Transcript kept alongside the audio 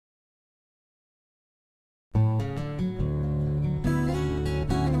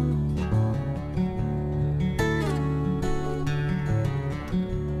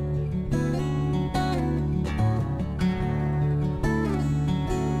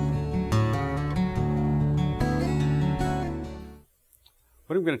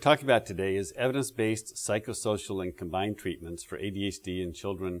What I'm going to talk about today is evidence-based psychosocial and combined treatments for ADHD in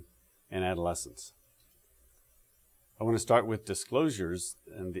children and adolescents. I want to start with disclosures.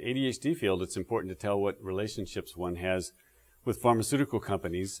 In the ADHD field, it's important to tell what relationships one has with pharmaceutical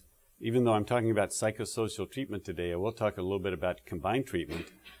companies. Even though I'm talking about psychosocial treatment today, I will talk a little bit about combined treatment.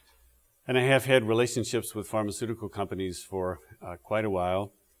 And I have had relationships with pharmaceutical companies for quite a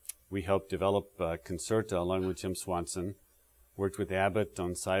while. We helped develop Concerta along with Jim Swanson, worked with Abbott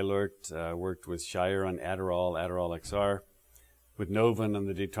on Cylert, worked with Shire on Adderall, Adderall XR, with Novan on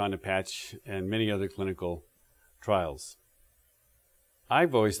the Daytona patch, and many other clinical trials.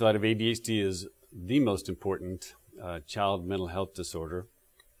 I've always thought of ADHD as the most important child mental health disorder.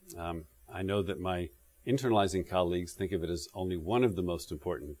 I know that my internalizing colleagues think of it as only one of the most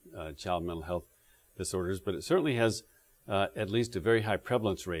important child mental health disorders, but it certainly has at least a very high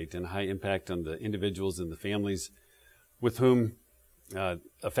prevalence rate and a high impact on the individuals and the families with whom that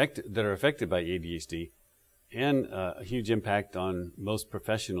are affected by ADHD, and a huge impact on most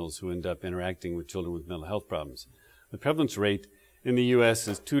professionals who end up interacting with children with mental health problems. The prevalence rate in the U.S.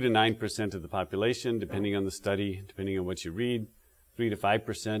 is 2 to 9% of the population, depending on the study, depending on what you read. 3 to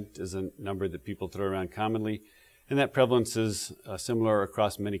 5% is a number that people throw around commonly, and that prevalence is similar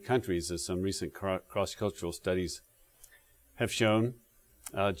across many countries, as some recent cross-cultural studies have shown.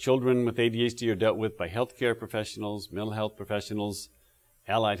 Children with ADHD are dealt with by healthcare professionals, mental health professionals,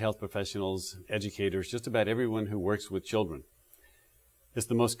 allied health professionals, educators, just about everyone who works with children. It's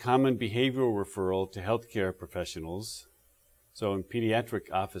the most common behavioral referral to healthcare professionals. So in pediatric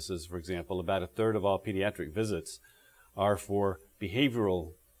offices, for example, about a third of all pediatric visits are for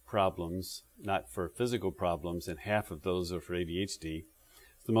behavioral problems, not for physical problems, and half of those are for ADHD.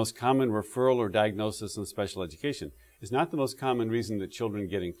 It's the most common referral or diagnosis in special education. It's not the most common reason that children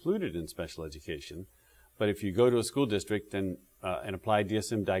get included in special education, but if you go to a school district and apply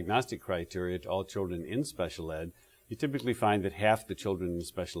DSM diagnostic criteria to all children in special ed, you typically find that half the children in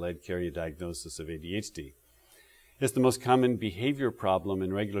special ed carry a diagnosis of ADHD. It's the most common behavior problem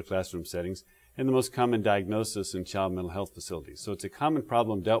in regular classroom settings and the most common diagnosis in child mental health facilities. So it's a common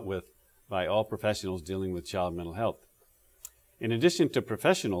problem dealt with by all professionals dealing with child mental health. In addition to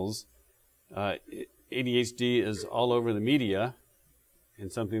professionals, ADHD is all over the media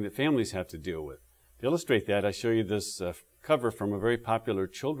and something that families have to deal with. To illustrate that, I show you this cover from a very popular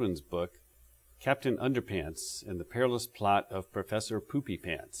children's book, Captain Underpants and the Perilous Plot of Professor Poopy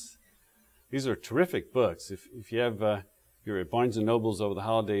Pants. These are terrific books. If you have, you're at Barnes & Noble's over the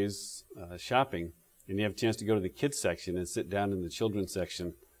holidays shopping, and you have a chance to go to the kids section and sit down in the children's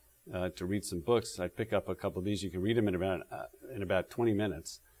section to read some books, I'd pick up a couple of these. You can read them in about 20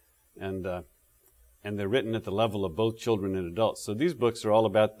 minutes. And they're written at the level of both children and adults. So these books are all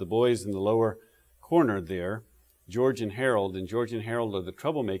about the boys in the lower corner there, George and Harold, and George and Harold are the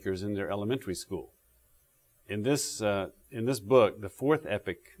troublemakers in their elementary school. In this book, the fourth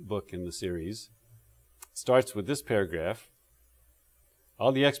epic book in the series, starts with this paragraph.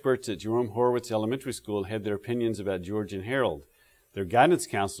 All the experts at Jerome Horowitz Elementary School had their opinions about George and Harold. Their guidance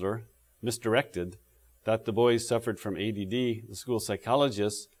counselor, misdirected, thought the boys suffered from ADD. The school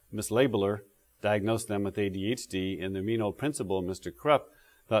psychologist, mislabeler, diagnosed them with ADHD, and their mean old principal, Mr. Krupp,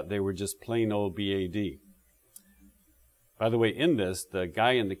 thought they were just plain old BAD. By the way, in this, the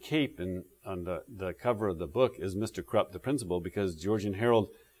guy in the cape on the cover of the book is Mr. Krupp, the principal, because George and Harold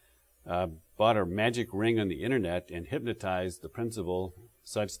bought a magic ring on the internet and hypnotized the principal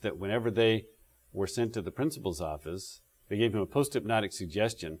such that whenever they were sent to the principal's office, they gave him a post-hypnotic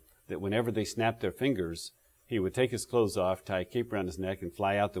suggestion that whenever they snapped their fingers, he would take his clothes off, tie a cape around his neck, and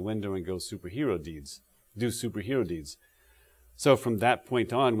fly out the window and do superhero deeds. So from that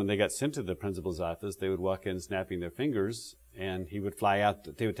point on, when they got sent to the principal's office, they would walk in snapping their fingers, and he would fly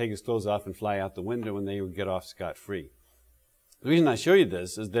out. They would take his clothes off and fly out the window, and they would get off scot-free. The reason I show you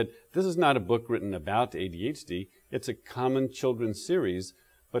this is that this is not a book written about ADHD. It's a common children's series,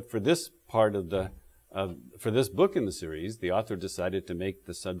 but for this part of for this book in the series, the author decided to make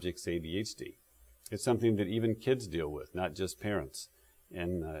the subject's ADHD. It's something that even kids deal with, not just parents,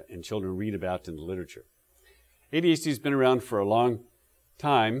 and children read about in the literature. ADHD has been around for a long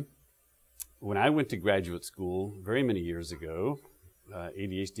time. When I went to graduate school very many years ago,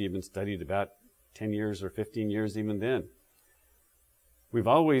 ADHD had been studied about 10 years or 15 years even then. We've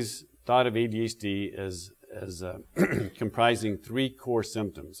always thought of ADHD as comprising three core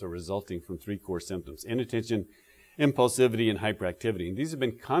symptoms, or resulting from three core symptoms: inattention, impulsivity, and hyperactivity. And these have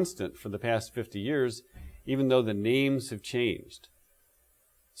been constant for the past 50 years, even though the names have changed.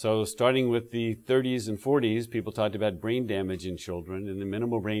 So starting with the 30s and 40s, people talked about brain damage in children, and the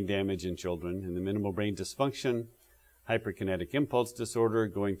minimal brain damage in children, and the minimal brain dysfunction, hyperkinetic impulse disorder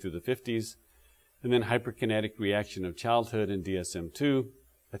going through the 50s, and then hyperkinetic reaction of childhood in DSM-2,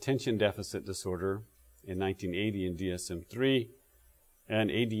 attention deficit disorder in 1980 in DSM-3, and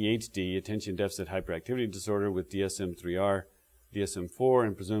ADHD, attention deficit hyperactivity disorder with DSM-3R, DSM-4,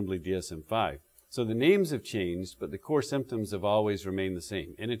 and presumably DSM-5. So the names have changed, but the core symptoms have always remained the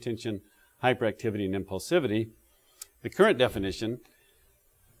same: inattention, hyperactivity, and impulsivity. The current definition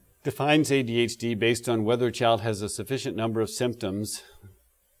defines ADHD based on whether a child has a sufficient number of symptoms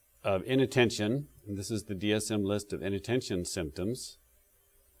of inattention, and this is the DSM list of inattention symptoms.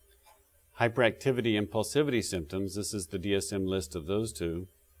 Hyperactivity, impulsivity symptoms, this is the DSM list of those two.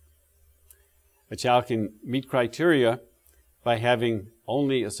 A child can meet criteria by having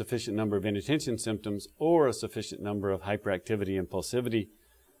only a sufficient number of inattention symptoms or a sufficient number of hyperactivity, impulsivity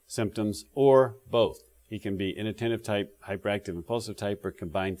symptoms, or both. He can be inattentive type, hyperactive, impulsive type, or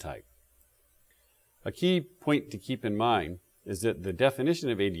combined type. A key point to keep in mind is that the definition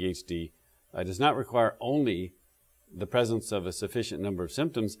of ADHD does not require only the presence of a sufficient number of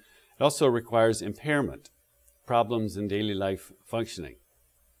symptoms. It also requires impairment, problems in daily life functioning.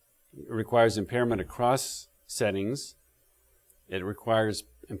 It requires impairment across settings. It requires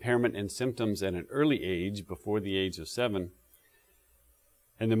impairment in symptoms at an early age, before the age of 7.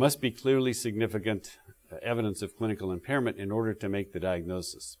 And there must be clearly significant evidence of clinical impairment in order to make the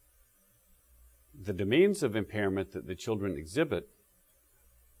diagnosis. The domains of impairment that the children exhibit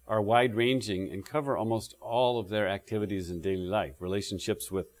are wide-ranging and cover almost all of their activities in daily life: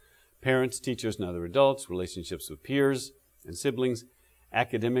 relationships with parents, teachers, and other adults, relationships with peers and siblings,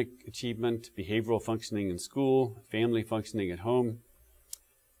 academic achievement, behavioral functioning in school, family functioning at home,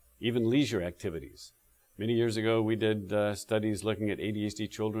 even leisure activities. Many years ago, we did studies looking at ADHD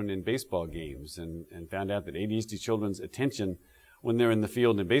children in baseball games and found out that ADHD children's attention when they're in the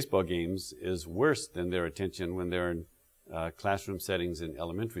field in baseball games is worse than their attention when they're in classroom settings in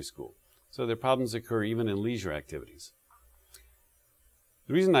elementary school. So their problems occur even in leisure activities.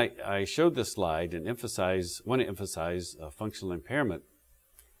 The reason I showed this slide and want to emphasize functional impairment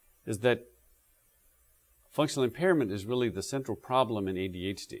is that functional impairment is really the central problem in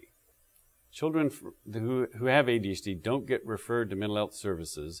ADHD. Children who have ADHD don't get referred to mental health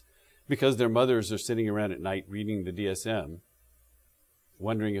services because their mothers are sitting around at night reading the DSM,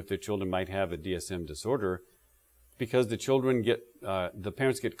 wondering if their children might have a DSM disorder, because the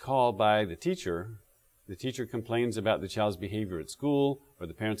parents get called by the teacher. The teacher complains about the child's behavior at school, or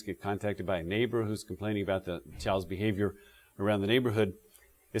the parents get contacted by a neighbor who's complaining about the child's behavior around the neighborhood.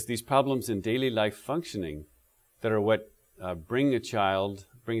 It's these problems in daily life functioning that are what bring a child's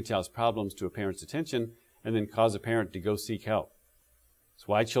problems to a parent's attention and then cause a parent to go seek help. It's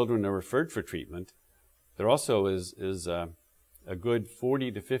why children are referred for treatment. There also is a good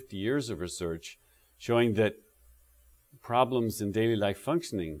 40 to 50 years of research showing that problems in daily life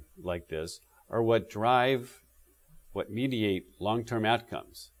functioning like this are what mediate long-term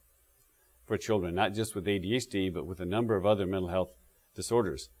outcomes for children, not just with ADHD, but with a number of other mental health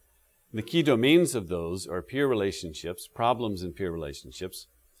disorders. The key domains of those are peer relationships, problems in peer relationships,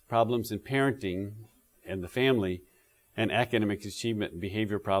 problems in parenting and the family, and academic achievement and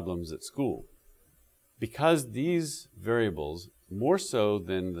behavior problems at school. Because these variables, more so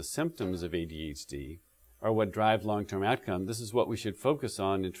than the symptoms of ADHD, are what drive long-term outcome, this is what we should focus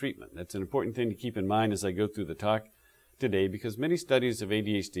on in treatment. That's an important thing to keep in mind as I go through the talk today, because many studies of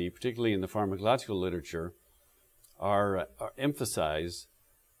ADHD, particularly in the pharmacological literature, emphasize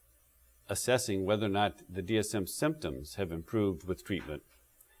assessing whether or not the DSM symptoms have improved with treatment,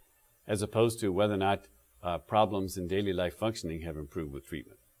 as opposed to whether or not problems in daily life functioning have improved with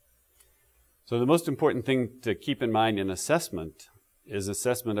treatment. So the most important thing to keep in mind in assessment is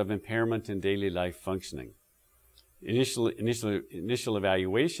assessment of impairment in daily life functioning. Initial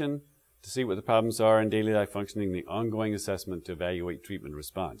evaluation to see what the problems are in daily life functioning, the ongoing assessment to evaluate treatment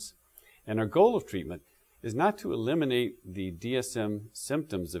response. And our goal of treatment is not to eliminate the DSM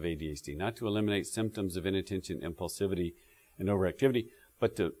symptoms of ADHD, not to eliminate symptoms of inattention, impulsivity, and overactivity,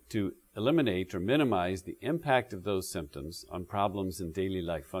 but to eliminate or minimize the impact of those symptoms on problems in daily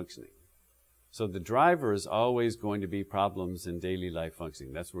life functioning. So the driver is always going to be problems in daily life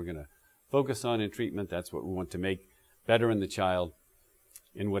functioning. That's what we're going to focus on in treatment. That's what we want to make better in the child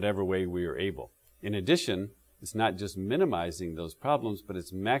in whatever way we are able. In addition, it's not just minimizing those problems, but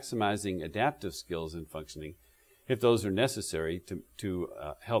it's maximizing adaptive skills in functioning if those are necessary to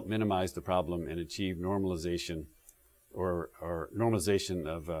help minimize the problem and achieve normalization or normalization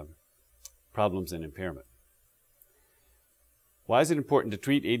of problems and impairment. Why is it important to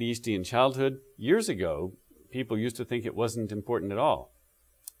treat ADHD in childhood? Years ago, people used to think it wasn't important at all.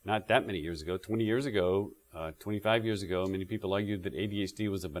 Not that many years ago. 20 years ago, 25 years ago, many people argued that ADHD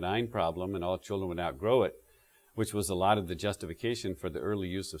was a benign problem and all children would outgrow it, which was a lot of the justification for the early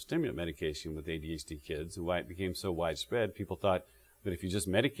use of stimulant medication with ADHD kids and why it became so widespread. People thought that if you just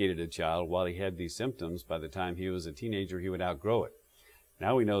medicated a child while he had these symptoms, by the time he was a teenager, he would outgrow it.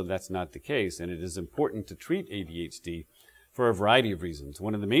 Now we know that's not the case, and it is important to treat ADHD for a variety of reasons.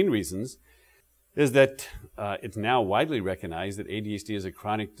 One of the main reasons is that it's now widely recognized that ADHD is a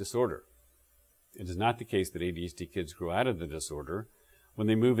chronic disorder. It is not the case that ADHD kids grow out of the disorder. When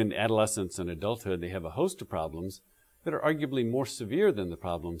they move into adolescence and adulthood, they have a host of problems that are arguably more severe than the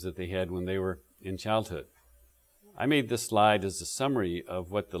problems that they had when they were in childhood. I made this slide as a summary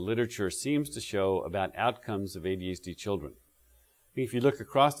of what the literature seems to show about outcomes of ADHD children. If you look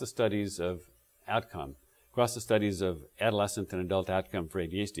across the studies of outcome, across the studies of adolescent and adult outcome for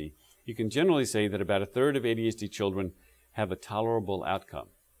ADHD, you can generally say that about a third of ADHD children have a tolerable outcome.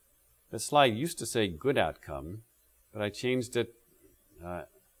 The slide used to say good outcome, but I changed it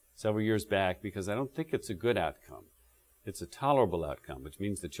several years back because I don't think it's a good outcome. It's a tolerable outcome, which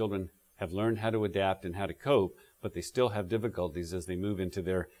means the children have learned how to adapt and how to cope, but they still have difficulties as they move into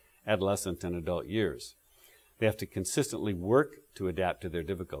their adolescent and adult years. They have to consistently work to adapt to their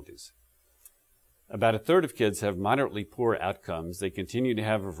difficulties. About a third of kids have moderately poor outcomes. They continue to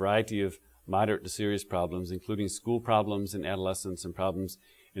have a variety of moderate to serious problems, including school problems in adolescence and problems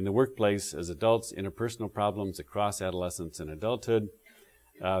in the workplace as adults, interpersonal problems across adolescence and adulthood,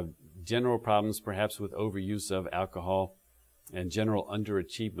 general problems perhaps with overuse of alcohol, and general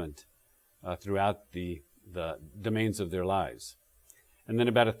underachievement throughout the domains of their lives. And then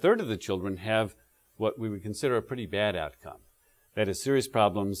about a third of the children have what we would consider a pretty bad outcome. That is serious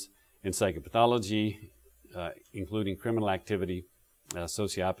problems in psychopathology, including criminal activity,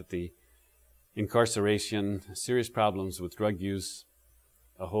 sociopathy, incarceration, serious problems with drug use,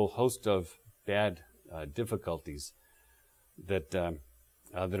 a whole host of bad difficulties that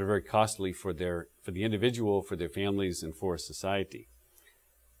are very costly for the individual, for their families, and for society.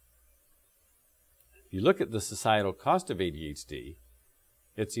 If you look at the societal cost of ADHD,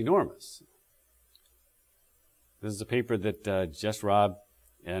 it's enormous. This is a paper that Jess Robb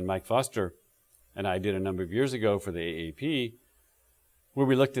and Mike Foster and I did a number of years ago for the AAP, where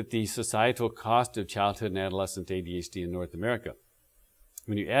we looked at the societal cost of childhood and adolescent ADHD in North America.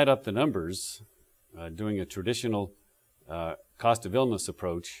 When you add up the numbers, doing a traditional cost of illness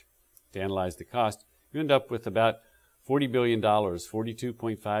approach to analyze the cost, you end up with about $40 billion,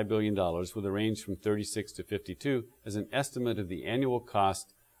 $42.5 billion, with a range from 36 to 52 as an estimate of the annual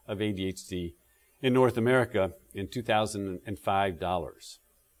cost of ADHD in North America in 2005 dollars.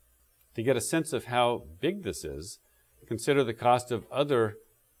 To get a sense of how big this is, consider the cost of other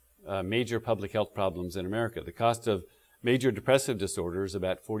major public health problems in America. The cost of major depressive disorder is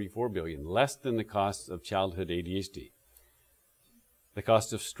about $44 billion, less than the cost of childhood ADHD. The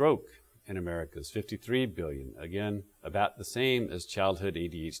cost of stroke in America is $53 billion, again, about the same as childhood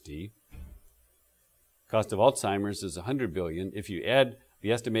ADHD. Cost of Alzheimer's is $100 billion. If you add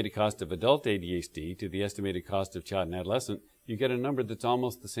the estimated cost of adult ADHD to the estimated cost of child and adolescent, you get a number that's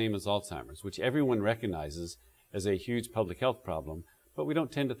almost the same as Alzheimer's, which everyone recognizes as a huge public health problem, but we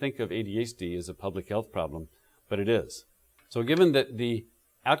don't tend to think of ADHD as a public health problem, but it is. So given that the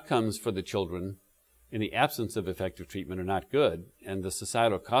outcomes for the children in the absence of effective treatment are not good, and the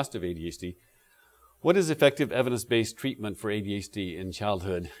societal cost of ADHD, what is effective evidence-based treatment for ADHD in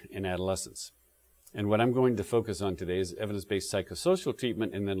childhood and adolescence? And what I'm going to focus on today is evidence-based psychosocial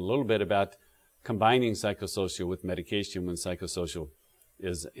treatment, and then a little bit about combining psychosocial with medication when psychosocial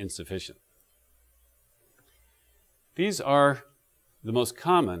is insufficient. These are the most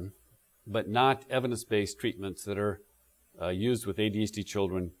common, but not evidence-based treatments that are used with ADHD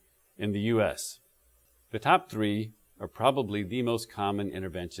children in the U.S. The top three are probably the most common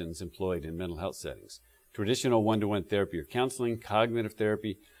interventions employed in mental health settings. Traditional one-to-one therapy or counseling, cognitive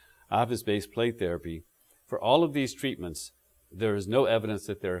therapy, office-based play therapy. For all of these treatments, there is no evidence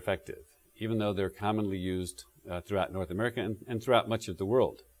that they're effective, even though they're commonly used throughout North America and throughout much of the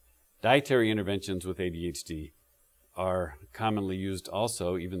world. Dietary interventions with ADHD are commonly used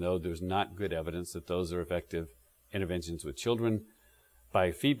also, even though there's not good evidence that those are effective interventions with children.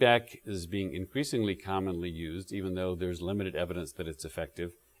 Biofeedback is being increasingly commonly used, even though there's limited evidence that it's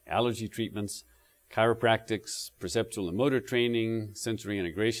effective. Allergy treatments, chiropractics, perceptual and motor training, sensory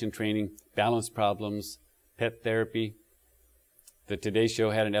integration training, balance problems, pet therapy. The Today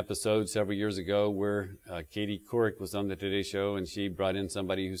Show had an episode several years ago where Katie Couric was on the Today Show, and she brought in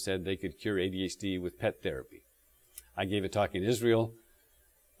somebody who said they could cure ADHD with pet therapy. I gave a talk in Israel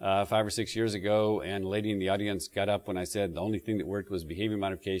 5 or 6 years ago, and a lady in the audience got up when I said the only thing that worked was behavior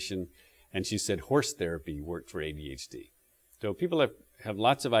modification, and she said horse therapy worked for ADHD. So people have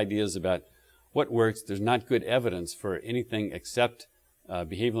lots of ideas about what works. There's not good evidence for anything except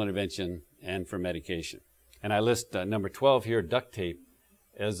behavioral intervention and for medication. And I list number 12 here, duct tape,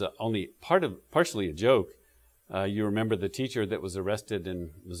 as only partially a joke. You remember the teacher that was arrested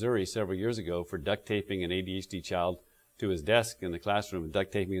in Missouri several years ago for duct taping an ADHD child to his desk in the classroom and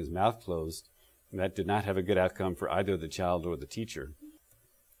duct taping his mouth closed. And that did not have a good outcome for either the child or the teacher.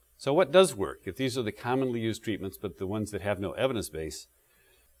 So what does work? If these are the commonly used treatments, but the ones that have no evidence base,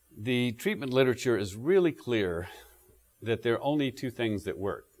 the treatment literature is really clear that there are only two things that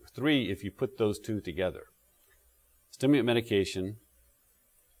work. Three, if you put those two together. Stimulant medication,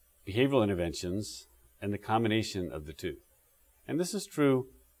 behavioral interventions, and the combination of the two. And this is true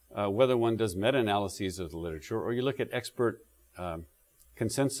whether one does meta-analyses of the literature or you look at expert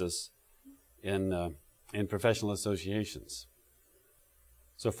consensus in professional associations.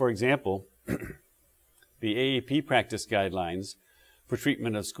 So for example, the AAP practice guidelines for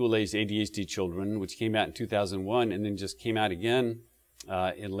treatment of school-aged ADHD children, which came out in 2001 and then just came out again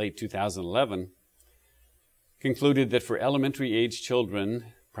in late 2011, concluded that for elementary-age children,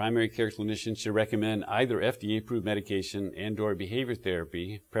 primary care clinicians should recommend either FDA-approved medication and/or behavior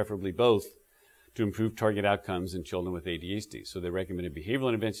therapy, preferably both, to improve target outcomes in children with ADHD. So they recommended behavioral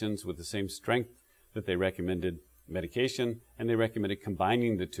interventions with the same strength that they recommended medication, and they recommended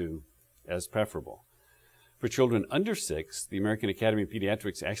combining the two as preferable. For children under 6, the American Academy of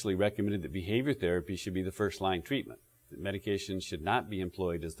Pediatrics actually recommended that behavior therapy should be the first-line treatment. That medication should not be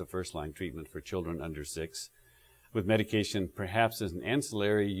employed as the first-line treatment for children under 6, with medication perhaps as an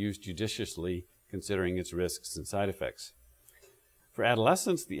ancillary used judiciously considering its risks and side effects. For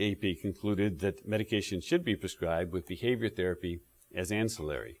adolescents, the AP concluded that medication should be prescribed with behavior therapy as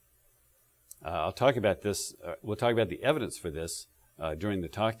ancillary. I'll talk about this, we'll talk about the evidence for this during the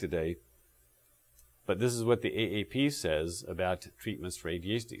talk today, but this is what the AAP says about treatments for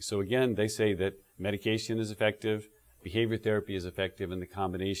ADHD. So again, they say that medication is effective, behavior therapy is effective, and the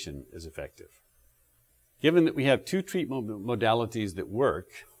combination is effective. Given that we have two treatment modalities that work,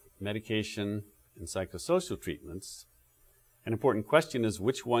 medication and psychosocial treatments, an important question is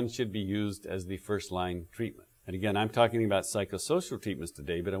which one should be used as the first-line treatment. And again, I'm talking about psychosocial treatments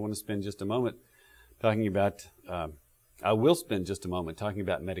today, but I want to spend just a moment talking about, I will spend just a moment talking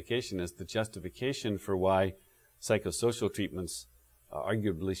about medication as the justification for why psychosocial treatments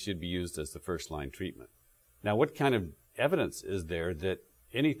arguably should be used as the first-line treatment. Now, what kind of evidence is there that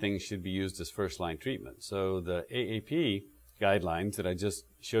anything should be used as first-line treatment? So the AAP guidelines that I just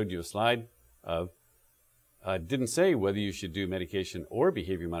showed you a slide of didn't say whether you should do medication or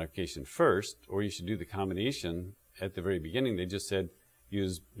behavior modification first, or you should do the combination at the very beginning. They just said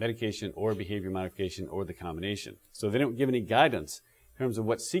use medication or behavior modification or the combination. So they don't give any guidance in terms of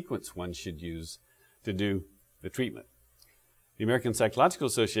what sequence one should use to do the treatment. The American Psychological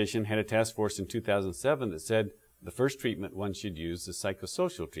Association had a task force in 2007 that said the first treatment one should use is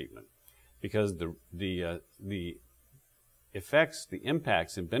psychosocial treatment because the effects, the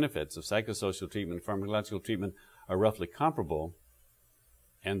impacts and benefits of psychosocial treatment and pharmacological treatment are roughly comparable,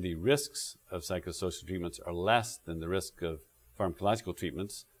 and the risks of psychosocial treatments are less than the risk of pharmacological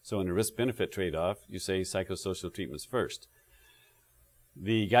treatments. So in a risk-benefit trade-off, you say psychosocial treatments first.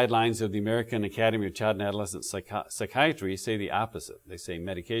 The guidelines of the American Academy of Child and Adolescent Psychiatry say the opposite. They say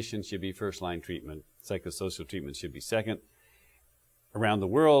medication should be first-line treatment, psychosocial treatment should be second. Around the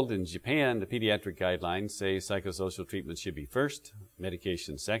world, in Japan, the pediatric guidelines say psychosocial treatment should be first,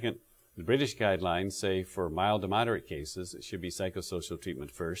 medication second. The British guidelines say for mild to moderate cases, it should be psychosocial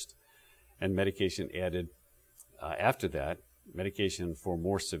treatment first, and medication added after that, medication for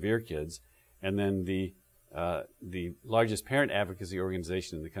more severe kids. And then the largest parent advocacy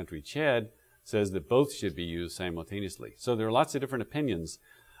organization in the country, CHAD, says that both should be used simultaneously. So there are lots of different opinions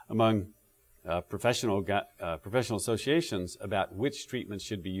among professional associations about which treatment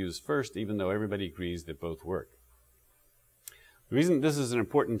should be used first, even though everybody agrees that both work. The reason this is an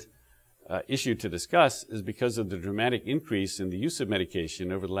important issue to discuss is because of the dramatic increase in the use of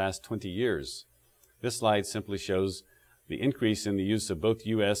medication over the last 20 years. This slide simply shows the increase in the use of both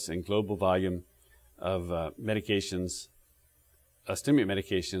U.S. and global volume of medications, stimulant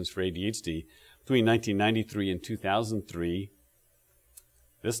medications for ADHD between 1993 and 2003.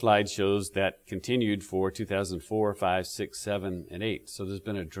 This slide shows that continued for 2004, 5, 6, 7, and 8. So there's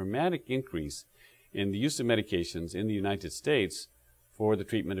been a dramatic increase in the use of medications in the United States for the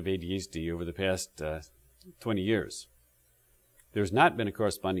treatment of ADHD over the past 20 years. There's not been a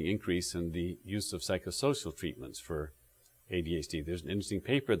corresponding increase in the use of psychosocial treatments for ADHD. There's an interesting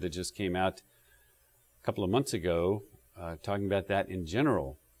paper that just came out a couple of months ago talking about that in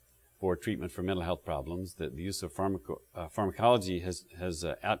general. for treatment for mental health problems, that the use of pharmacology has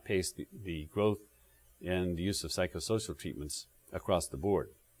outpaced the growth in the use of psychosocial treatments across the board,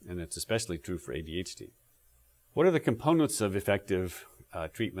 and it's especially true for ADHD. What are the components of effective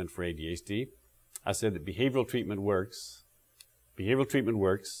treatment for ADHD? I said that behavioral treatment works. Behavioral treatment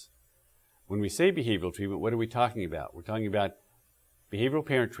works. When we say behavioral treatment, what are we talking about? We're talking about behavioral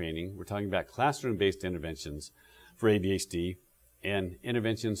parent training. We're talking about classroom-based interventions for ADHD and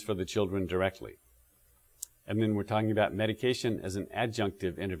interventions for the children directly. And then we're talking about medication as an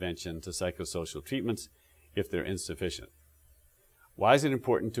adjunctive intervention to psychosocial treatments if they're insufficient. Why is it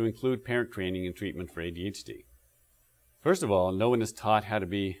important to include parent training in treatment for ADHD? First of all, no one is taught how to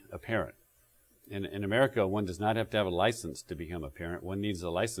be a parent. In America, one does not have to have a license to become a parent. One needs a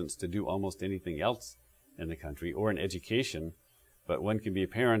license to do almost anything else in the country, or an education, but one can be a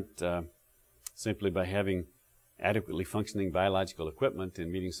parent simply by having adequately functioning biological equipment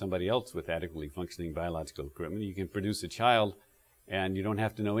and meeting somebody else with adequately functioning biological equipment. You can produce a child, and you don't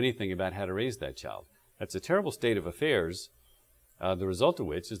have to know anything about how to raise that child. That's a terrible state of affairs, the result of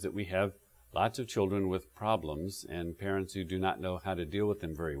which is that we have lots of children with problems and parents who do not know how to deal with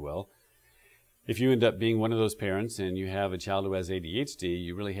them very well. If you end up being one of those parents and you have a child who has ADHD,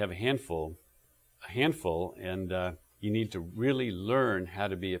 you really have a handful, and you need to really learn how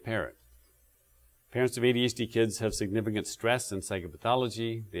to be a parent. Parents of ADHD kids have significant stress and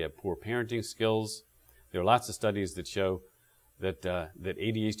psychopathology. They have poor parenting skills. There are lots of studies that show that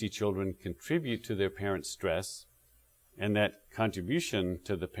ADHD children contribute to their parents' stress, and that contribution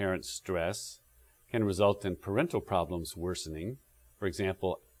to the parents' stress can result in parental problems worsening. For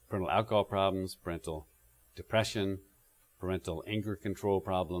example, parental alcohol problems, parental depression, parental anger control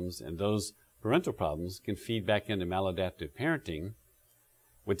problems, and those parental problems can feed back into maladaptive parenting,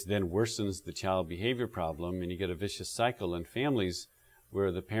 which then worsens the child behavior problem, and you get a vicious cycle in families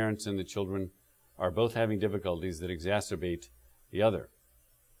where the parents and the children are both having difficulties that exacerbate the other.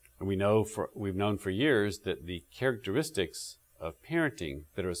 And we've known for years that the characteristics of parenting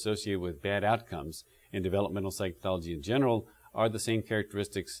that are associated with bad outcomes in developmental psychopathology in general are the same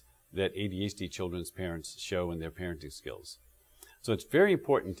characteristics that ADHD children's parents show in their parenting skills. So it's very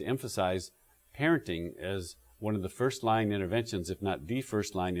important to emphasize parenting as one of the first-line interventions, if not the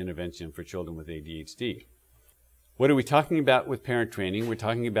first-line intervention for children with ADHD. What are we talking about with parent training? We're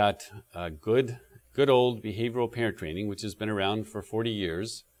talking about good old behavioral parent training, which has been around for 40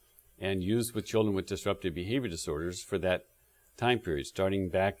 years and used with children with disruptive behavior disorders for that time period, starting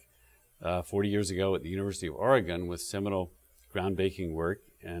back 40 years ago at the University of Oregon with seminal groundbreaking work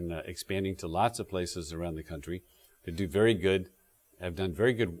and expanding to lots of places around the country that have done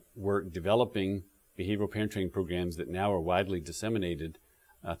very good work developing behavioral parent training programs that now are widely disseminated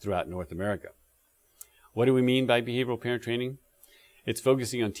throughout North America. What do we mean by behavioral parent training? It's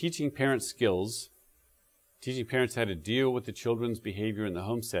focusing on teaching parents skills, teaching parents how to deal with the children's behavior in the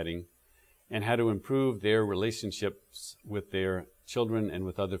home setting, and how to improve their relationships with their children and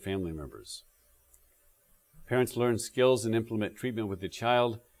with other family members. Parents learn skills and implement treatment with the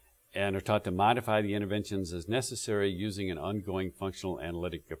child and are taught to modify the interventions as necessary using an ongoing functional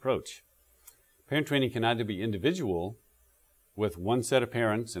analytic approach. Parent training can either be individual with one set of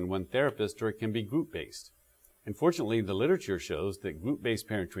parents and one therapist, or it can be group-based. Unfortunately, the literature shows that group-based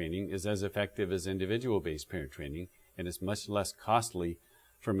parent training is as effective as individual-based parent training and is much less costly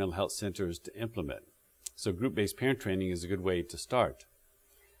for mental health centers to implement. So group-based parent training is a good way to start.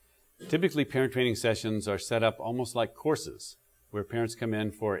 Typically, parent training sessions are set up almost like courses, where parents come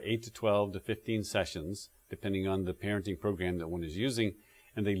in for 8 to 12 to 15 sessions, depending on the parenting program that one is using,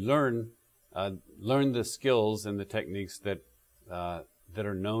 and they learn the skills and the techniques that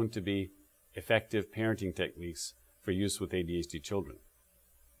are known to be effective parenting techniques for use with ADHD children.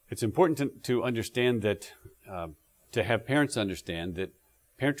 It's important to understand that, to have parents understand that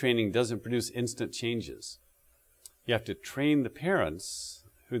parent training doesn't produce instant changes. You have to train the parents,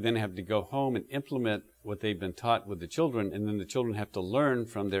 who then have to go home and implement what they've been taught with the children, and then the children have to learn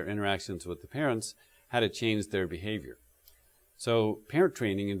from their interactions with the parents how to change their behavior. So parent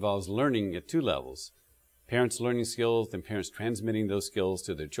training involves learning at two levels. Parents learning skills, then parents transmitting those skills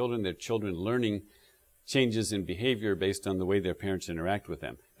to their children learning changes in behavior based on the way their parents interact with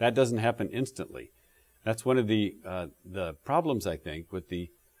them. That doesn't happen instantly. That's one of the problems, I think, with the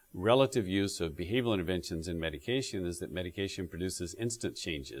relative use of behavioral interventions in medication, is that medication produces instant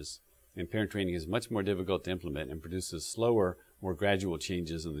changes, and parent training is much more difficult to implement and produces slower, more gradual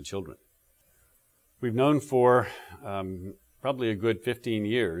changes in the children. We've known for probably a good 15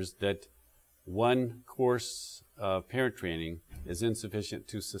 years that one course of parent training is insufficient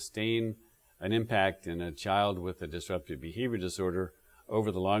to sustain an impact in a child with a disruptive behavior disorder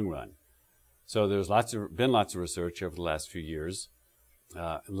over the long run. So there's been lots of research over the last few years,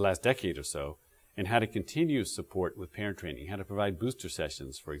 the last decade or so, in how to continue support with parent training, how to provide booster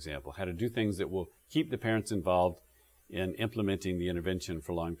sessions, for example, how to do things that will keep the parents involved in implementing the intervention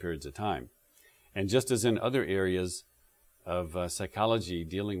for long periods of time. And just as in other areas of psychology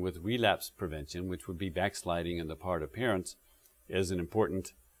dealing with relapse prevention, which would be backsliding on the part of parents, is an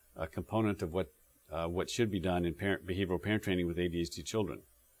important component of what should be done in behavioral parent training with ADHD children.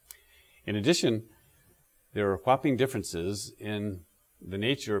 In addition, there are whopping differences in the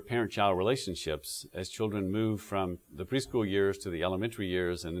nature of parent-child relationships as children move from the preschool years to the elementary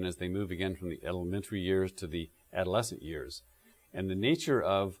years, and then as they move again from the elementary years to the adolescent years. And the nature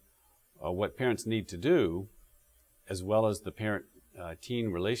of what parents need to do, as well as the parent-teen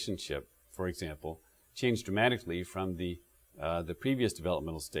relationship, for example, change dramatically from the previous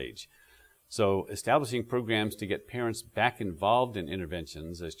developmental stage. So establishing programs to get parents back involved in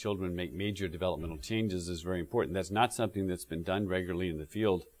interventions as children make major developmental changes is very important. That's not something that's been done regularly in the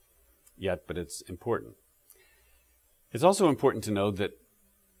field yet, but it's important. It's also important to know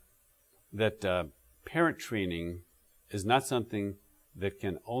that parent training is not something that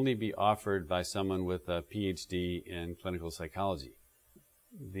can only be offered by someone with a Ph.D. in clinical psychology.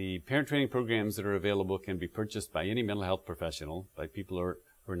 The parent training programs that are available can be purchased by any mental health professional, by people who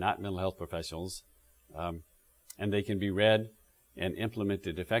are not mental health professionals, and they can be read and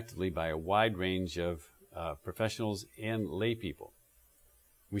implemented effectively by a wide range of professionals and lay people.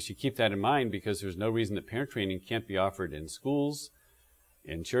 We should keep that in mind because there's no reason that parent training can't be offered in schools,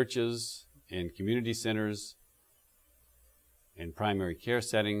 in churches, in community centers, in primary care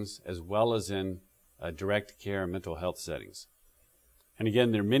settings, as well as in direct care mental health settings. And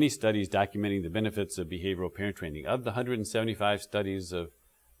again, there are many studies documenting the benefits of behavioral parent training. Of the 175 studies of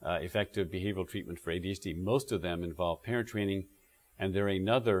effective behavioral treatment for ADHD, most of them involve parent training, and there are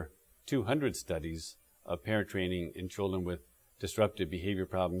another 200 studies of parent training in children with disruptive behavior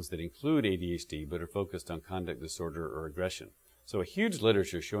problems that include ADHD but are focused on conduct disorder or aggression. So a huge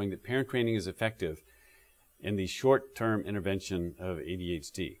literature showing that parent training is effective in the short-term intervention of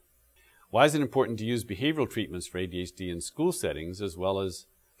ADHD. Why is it important to use behavioral treatments for ADHD in school settings as well as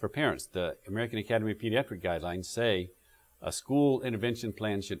for parents? The American Academy of Pediatrics guidelines say a school intervention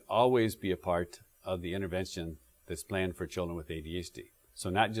plan should always be a part of the intervention that's planned for children with ADHD.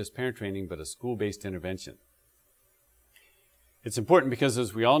 So not just parent training, but a school-based intervention. It's important because,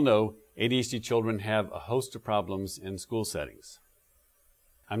 as we all know, ADHD children have a host of problems in school settings.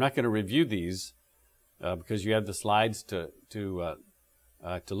 I'm not going to review these because you have the slides to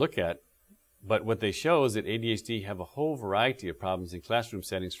look at, but what they show is that ADHD have a whole variety of problems in classroom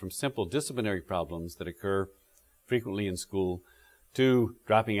settings, from simple disciplinary problems that occur frequently in school to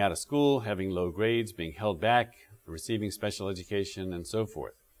dropping out of school, having low grades, being held back, receiving special education, and so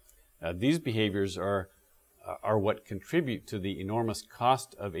forth. These behaviors are what contribute to the enormous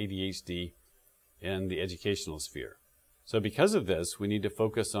cost of ADHD in the educational sphere. So because of this, we need to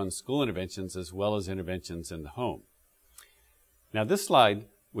focus on school interventions as well as interventions in the home. Now this slide,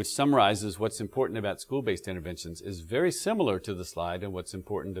 which summarizes what's important about school-based interventions, is very similar to the slide on what's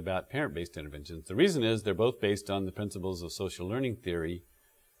important about parent-based interventions. The reason is they're both based on the principles of social learning theory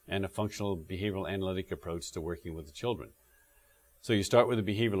and a functional behavioral analytic approach to working with the children. So you start with a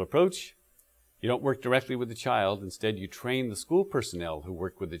behavioral approach. You don't work directly with the child. Instead, you train the school personnel who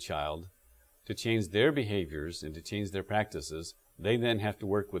work with the child to change their behaviors and to change their practices. They then have to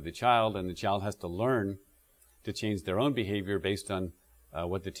work with the child, and the child has to learn to change their own behavior based on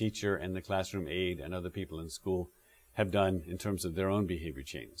what the teacher and the classroom aide and other people in school have done in terms of their own behavior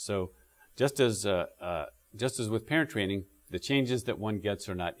change. So just as with parent training, the changes that one gets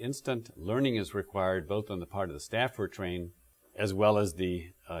are not instant. Learning is required both on the part of the staff who are trained as well as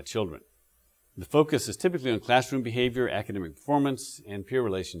the children. The focus is typically on classroom behavior, academic performance, and peer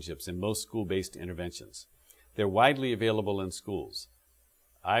relationships in most school-based interventions. They're widely available in schools.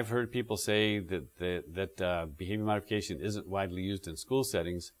 I've heard people say that behavior modification isn't widely used in school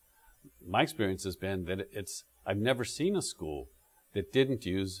settings. My experience has been that I've never seen a school that didn't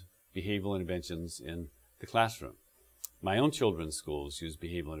use behavioral interventions in the classroom. My own children's schools use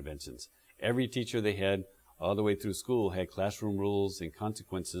behavioral interventions. Every teacher they had all the way through school had classroom rules and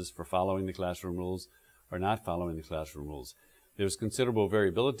consequences for following the classroom rules or not following the classroom rules. There's considerable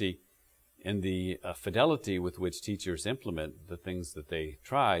variability in the fidelity with which teachers implement the things that they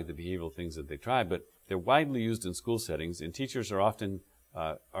try, the behavioral things that they try, but they're widely used in school settings, and teachers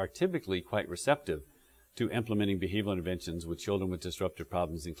are typically quite receptive to implementing behavioral interventions with children with disruptive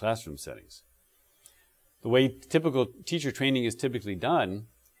problems in classroom settings. The way typical teacher training is typically done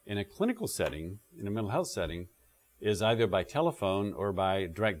in a clinical setting, in a mental health setting, is either by telephone or by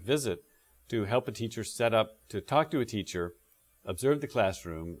direct visit to help a teacher set up to talk to a teacher, observe the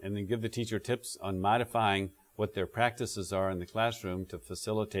classroom, and then give the teacher tips on modifying what their practices are in the classroom to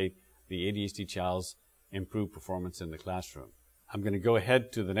facilitate the ADHD child's improved performance in the classroom. I'm going to go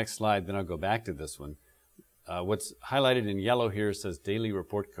ahead to the next slide, then I'll go back to this one. What's highlighted in yellow here says daily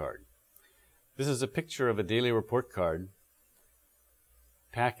report card. This is a picture of a daily report card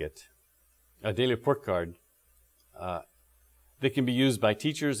packet, a daily report card that can be used by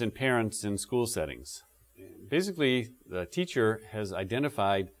teachers and parents in school settings. Basically, the teacher has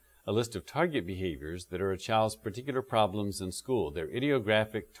identified a list of target behaviors that are a child's particular problems in school. They're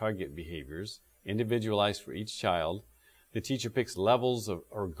idiographic target behaviors, individualized for each child. The teacher picks levels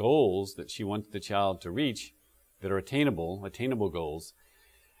or goals that she wants the child to reach that are attainable goals,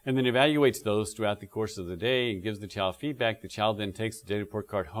 and then evaluates those throughout the course of the day and gives the child feedback. The child then takes the daily report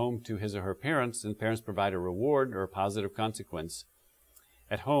card home to his or her parents, and parents provide a reward or a positive consequence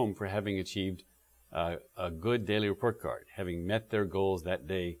at home for having achieved a good daily report card, having met their goals that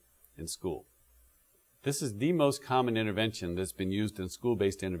day in school. This is the most common intervention that's been used in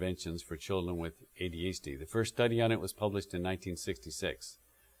school-based interventions for children with ADHD. The first study on it was published in 1966.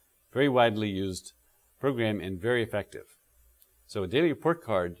 Very widely used program and very effective. So a daily report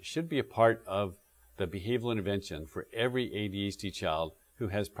card should be a part of the behavioral intervention for every ADHD child who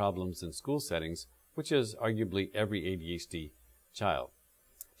has problems in school settings, which is arguably every ADHD child.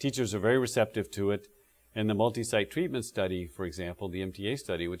 Teachers are very receptive to it. In the multi-site treatment study, for example, the MTA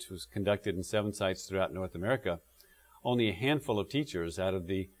study, which was conducted in 7 sites throughout North America, only a handful of teachers out of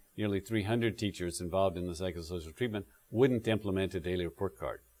the nearly 300 teachers involved in the psychosocial treatment wouldn't implement a daily report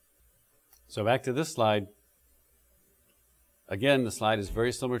card. So back to this slide. Again, the slide is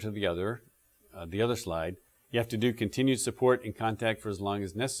very similar to the other slide. You have to do continued support and contact for as long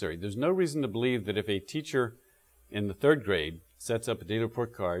as necessary. There's no reason to believe that if a teacher in the 3rd grade sets up a daily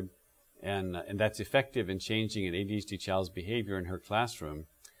report card and that's effective in changing an ADHD child's behavior in her classroom,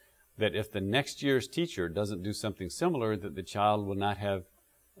 that if the next year's teacher doesn't do something similar, that the child will not have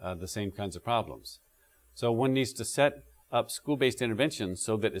the same kinds of problems. So one needs to set up school-based interventions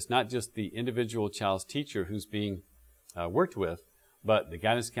so that it's not just the individual child's teacher who's being worked with, but the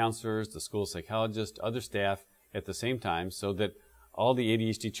guidance counselors, the school psychologist, other staff at the same time, so that all the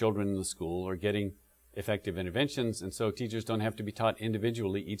ADHD children in the school are getting effective interventions, and so teachers don't have to be taught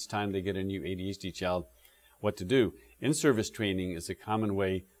individually each time they get a new ADHD child what to do. In-service training is a common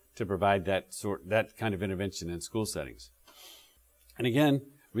way to provide that kind of intervention in school settings. And again,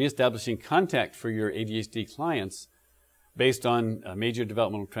 reestablishing contact for your ADHD clients based on major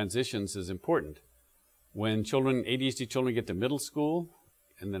developmental transitions is important. When ADHD children get to middle school,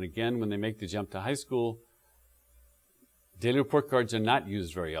 and then again when they make the jump to high school, daily report cards are not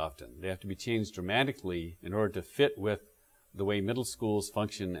used very often. They have to be changed dramatically in order to fit with the way middle schools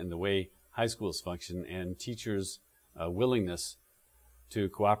function and the way high schools function, and teachers' willingness to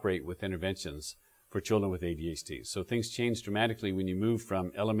cooperate with interventions for children with ADHD. So things change dramatically when you move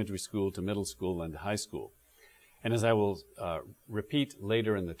from elementary school to middle school and to high school. And as I will repeat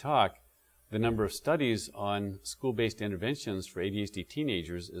later in the talk, the number of studies on school-based interventions for ADHD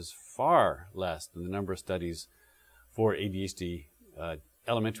teenagers is far less than the number of studies for ADHD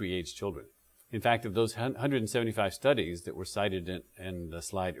elementary age children. In fact, of those 175 studies that were cited in the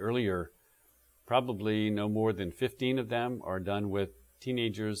slide earlier, probably no more than 15 of them are done with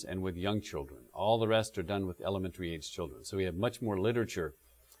teenagers and with young children. All the rest are done with elementary age children. So we have much more literature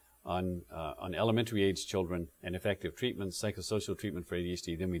on elementary age children and effective treatment, psychosocial treatment for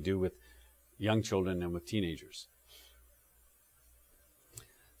ADHD, than we do with young children and with teenagers.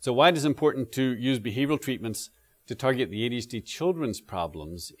 So why it is important to use behavioral treatments to target the ADHD children's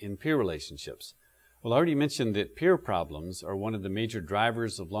problems in peer relationships? Well, I already mentioned that peer problems are one of the major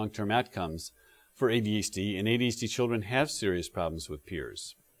drivers of long-term outcomes for ADHD, and ADHD children have serious problems with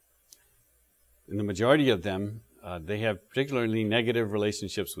peers. In the majority of them, they have particularly negative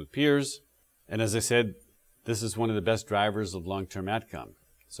relationships with peers, and as I said, this is one of the best drivers of long-term outcome.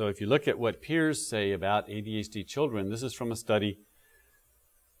 So if you look at what peers say about ADHD children, this is from a study,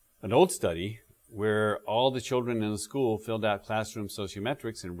 an old study, where all the children in the school filled out classroom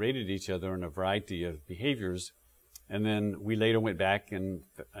sociometrics and rated each other on a variety of behaviors. And then we later went back and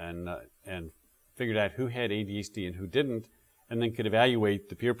figured out who had ADHD and who didn't, and then could evaluate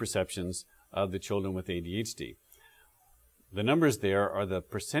the peer perceptions of the children with ADHD. The numbers there are the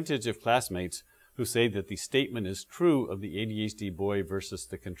percentage of classmates who say that the statement is true of the ADHD boy versus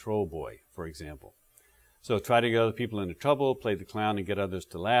the control boy, for example. So try to get other people into trouble, play the clown and get others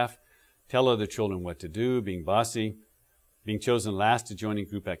to laugh, tell other children what to do, being bossy, being chosen last to join in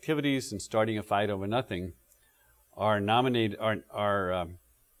group activities, and starting a fight over nothing are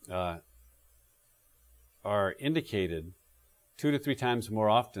indicated 2 to 3 times more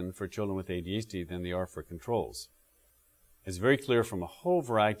often for children with ADHD than they are for controls. It's very clear from a whole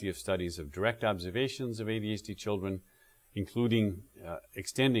variety of studies of direct observations of ADHD children, including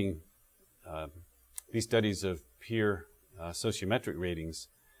extending these studies of peer sociometric ratings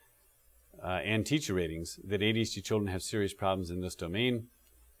and teacher ratings, that ADHD children have serious problems in this domain.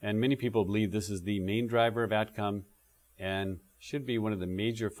 And many people believe this is the main driver of outcome and should be one of the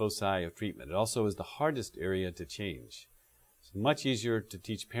major foci of treatment. It also is the hardest area to change. It's much easier to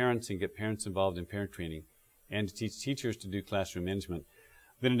teach parents and get parents involved in parent training and to teach teachers to do classroom management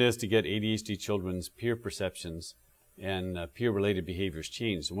than it is to get ADHD children's peer perceptions and peer-related behaviors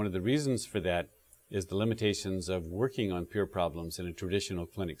changed. And one of the reasons for that is the limitations of working on peer problems in a traditional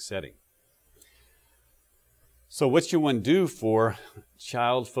clinic setting. So what should one do for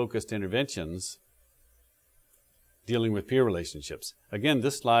child-focused interventions dealing with peer relationships? Again,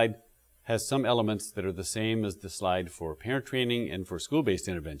 this slide has some elements that are the same as the slide for parent training and for school-based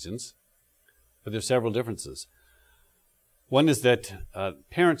interventions, but there are several differences. One is that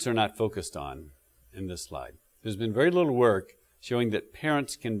parents are not focused on in this slide. There's been very little work showing that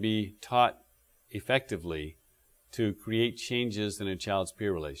parents can be taught effectively to create changes in a child's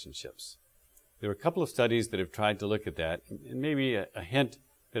peer relationships. There are a couple of studies that have tried to look at that, and maybe a hint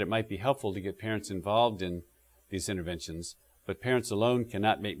that it might be helpful to get parents involved in these interventions, but parents alone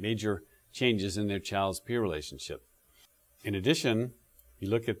cannot make major changes in their child's peer relationship. In addition, you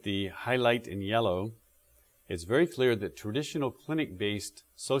look at the highlight in yellow, it's very clear that traditional clinic-based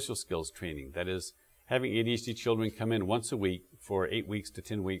social skills training, that is, having ADHD children come in once a week for 8 weeks to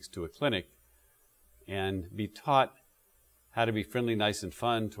 10 weeks to a clinic and be taught how to be friendly, nice, and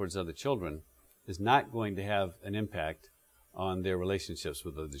fun towards other children, is not going to have an impact on their relationships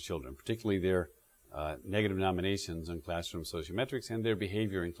with other children, particularly their negative nominations on classroom sociometrics and their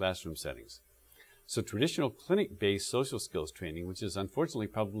behavior in classroom settings. So traditional clinic-based social skills training, which is unfortunately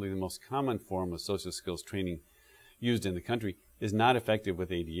probably the most common form of social skills training used in the country, is not effective with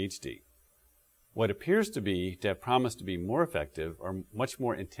ADHD. What appears to have promised to be more effective are much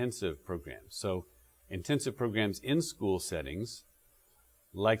more intensive programs. So intensive programs in school settings,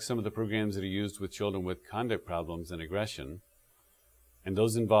 like some of the programs that are used with children with conduct problems and aggression, and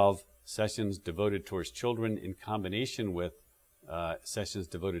those involve sessions devoted towards children in combination with sessions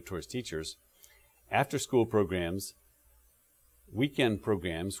devoted towards teachers. After-school programs, weekend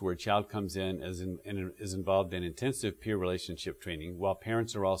programs where a child comes in and is involved in intensive peer relationship training while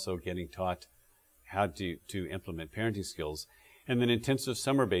parents are also getting taught how to implement parenting skills, and then intensive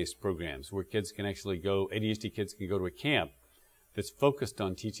summer-based programs where kids can actually go, ADHD kids can go to a camp that's focused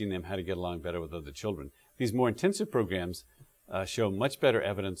on teaching them how to get along better with other children. These more intensive programs show much better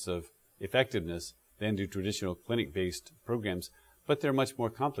evidence of effectiveness than do traditional clinic-based programs, but they're much more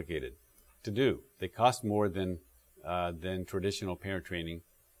complicated to do. They cost more than traditional parent training,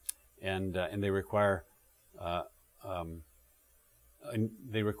 and they require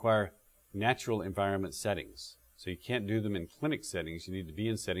natural environment settings. So you can't do them in clinic settings. You need to be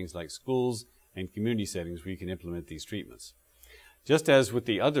in settings like schools and community settings where you can implement these treatments. Just as with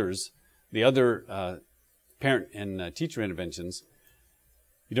the other parent and teacher interventions,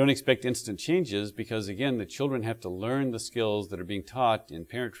 you don't expect instant changes because, again, the children have to learn the skills that are being taught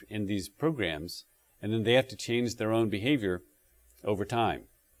in these programs, and then they have to change their own behavior over time.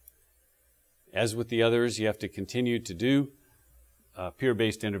 As with the others, you have to continue to do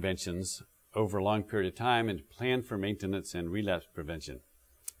peer-based interventions over a long period of time and plan for maintenance and relapse prevention.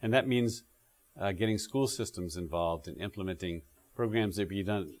 And that means getting school systems involved in implementing programs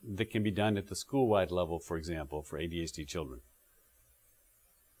that can be done at the school-wide level, for example, for ADHD children.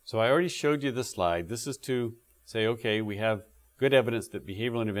 So I already showed you this slide. This is to say, okay, we have good evidence that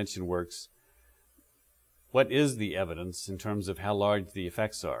behavioral intervention works. What is the evidence in terms of how large the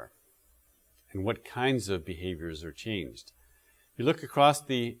effects are? And what kinds of behaviors are changed? If you look across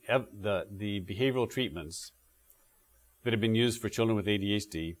the behavioral treatments that have been used for children with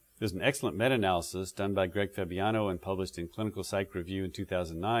ADHD, there's an excellent meta-analysis done by Greg Fabiano and published in Clinical Psych Review in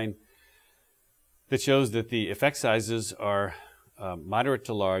 2009 that shows that the effect sizes are moderate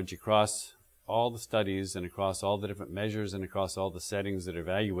to large across all the studies and across all the different measures and across all the settings that are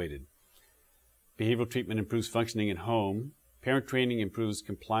evaluated. Behavioral treatment improves functioning at home. Parent training improves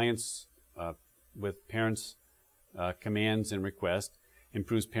compliance with parents' commands and requests,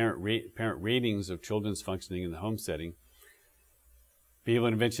 improves parent ratings of children's functioning in the home setting. Behavioral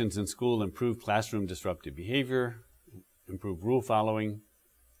interventions in school improve classroom disruptive behavior, improve rule following,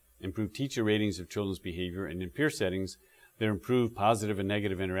 improve teacher ratings of children's behavior, and in peer settings, there are improved positive and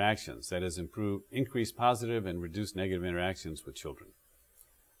negative interactions. That is, increased positive and reduced negative interactions with children.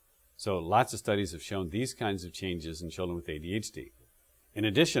 So lots of studies have shown these kinds of changes in children with ADHD. In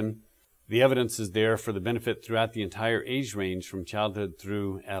addition, the evidence is there for the benefit throughout the entire age range from childhood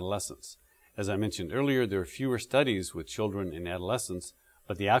through adolescence. As I mentioned earlier, there are fewer studies with children in adolescence,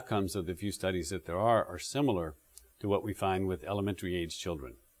 but the outcomes of the few studies that there are similar to what we find with elementary age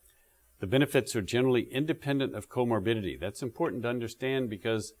children. The benefits are generally independent of comorbidity. That's important to understand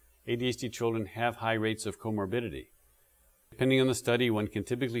because ADHD children have high rates of comorbidity. Depending on the study, one can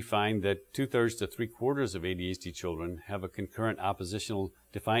typically find that 2/3 to 3/4 of ADHD children have a concurrent oppositional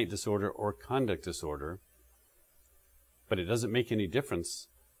defiant disorder or conduct disorder, but it doesn't make any difference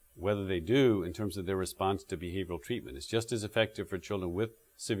whether they do in terms of their response to behavioral treatment. It's just as effective for children with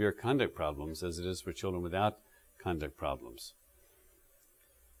severe conduct problems as it is for children without conduct problems.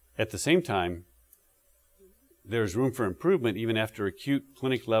 At the same time, there's room for improvement even after acute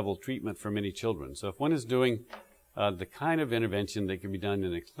clinic-level treatment for many children. So if one is doing the kind of intervention that can be done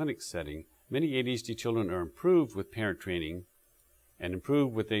in a clinic setting, many ADHD children are improved with parent training and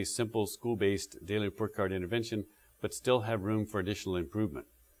improved with a simple school-based daily report card intervention, but still have room for additional improvement.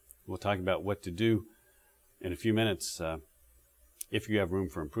 We'll talk about what to do in a few minutes if you have room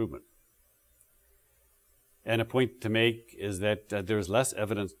for improvement. And a point to make is that there is less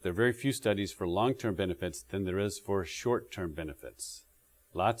evidence, there are very few studies for long-term benefits than there is for short-term benefits.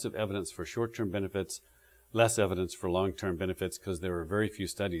 Lots of evidence for short-term benefits, less evidence for long-term benefits because there are very few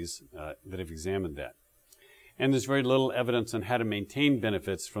studies that have examined that. And there's very little evidence on how to maintain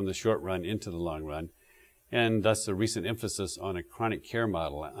benefits from the short run into the long run, and thus a recent emphasis on a chronic care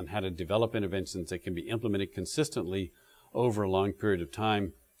model on how to develop interventions that can be implemented consistently over a long period of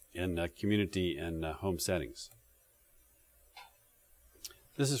time in community and home settings.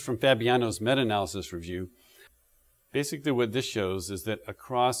 This is from Fabiano's meta-analysis review. Basically what this shows is that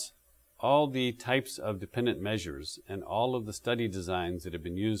across all the types of dependent measures and all of the study designs that have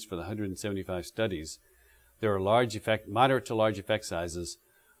been used for the 175 studies, there are moderate to large effect sizes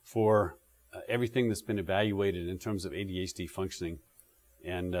for everything that's been evaluated in terms of ADHD functioning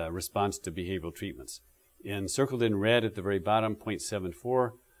and response to behavioral treatments. Circled in red at the very bottom,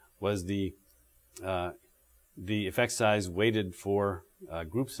 0.74 was the effect size weighted for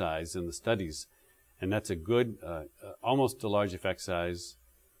group size in the studies, and that's a good, almost a large effect size,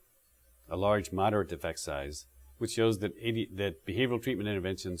 a large moderate effect size, which shows that behavioral treatment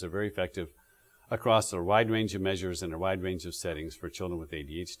interventions are very effective across a wide range of measures and a wide range of settings for children with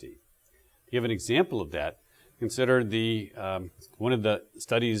ADHD. To give an example of that, consider one of the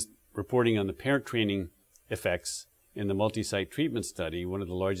studies reporting on the parent training effects in the multi-site treatment study, one of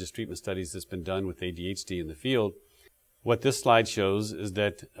the largest treatment studies that's been done with ADHD in the field. What this slide shows is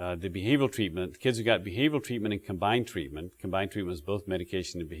that the behavioral treatment, kids who got behavioral treatment and combined treatment is both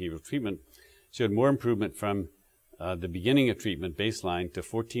medication and behavioral treatment, showed more improvement from the beginning of treatment, baseline, to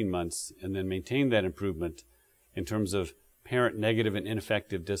 14 months, and then maintained that improvement in terms of parent negative and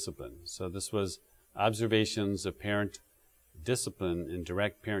ineffective discipline. So this was observations of parent discipline and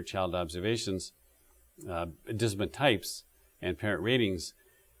direct parent-child observations, discipline types and parent ratings,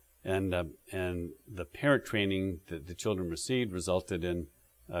 and the parent training that the children received resulted in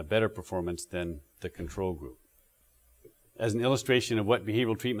better performance than the control group. As an illustration of what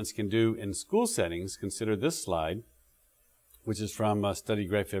behavioral treatments can do in school settings, consider this slide, which is from a study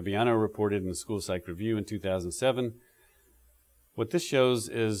Greg Fabiano reported in the School Psych Review in 2007. What this shows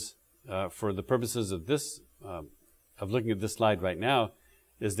is, for the purposes of this, of looking at this slide right now,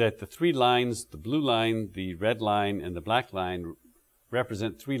 is that the three lines, the blue line, the red line, and the black line,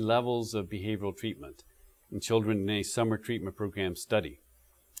 represent three levels of behavioral treatment in children in a summer treatment program study.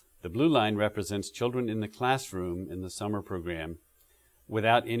 The blue line represents children in the classroom in the summer program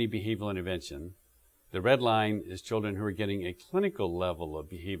without any behavioral intervention. The red line is children who are getting a clinical level of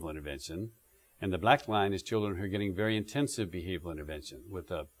behavioral intervention, and the black line is children who are getting very intensive behavioral intervention with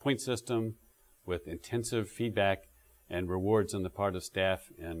a point system, with intensive feedback and rewards on the part of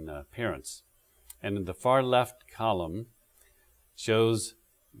staff and parents. And in the far left column shows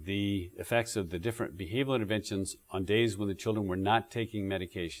the effects of the different behavioral interventions on days when the children were not taking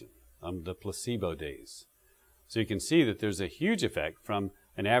medication, the placebo days. So you can see that there's a huge effect from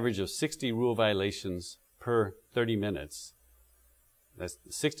an average of 60 rule violations per 30 minutes. That's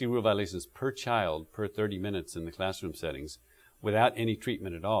 60 rule violations per child per 30 minutes in the classroom settings without any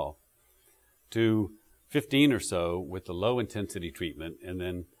treatment at all, to 15 or so with the low intensity treatment, and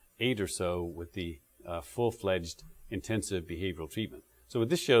then 8 or so with the full-fledged intensive behavioral treatment. So what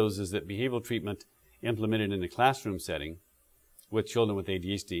this shows is that behavioral treatment implemented in a classroom setting with children with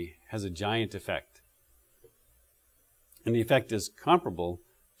ADHD has a giant effect. And the effect is comparable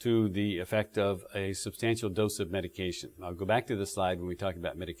to the effect of a substantial dose of medication. I'll go back to this slide when we talk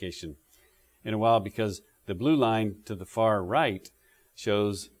about medication in a while, because the blue line to the far right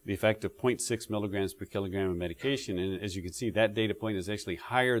shows the effect of 0.6 milligrams per kilogram of medication. And as you can see, that data point is actually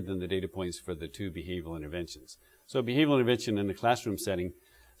higher than the data points for the two behavioral interventions. So behavioral intervention in the classroom setting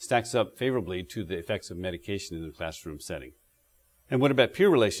stacks up favorably to the effects of medication in the classroom setting. And what about peer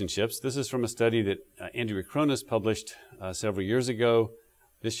relationships? This is from a study that Andrew Kronis published several years ago.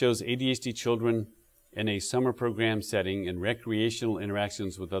 This shows ADHD children in a summer program setting and recreational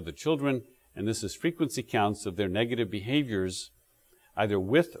interactions with other children. And this is frequency counts of their negative behaviors, either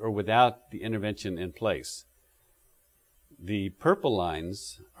with or without the intervention in place. The purple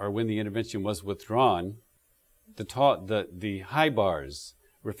lines are when the intervention was withdrawn. The high bars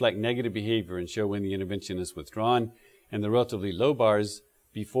reflect negative behavior and show when the intervention is withdrawn. And the relatively low bars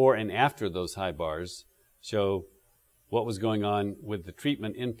before and after those high bars show what was going on with the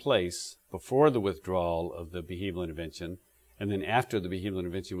treatment in place before the withdrawal of the behavioral intervention, and then after the behavioral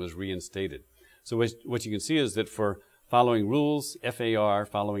intervention was reinstated. So what you can see is that for following rules, FAR,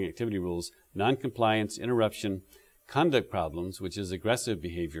 following activity rules, noncompliance, interruption, conduct problems, which is aggressive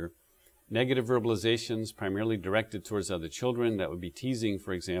behavior, negative verbalizations primarily directed towards other children, that would be teasing,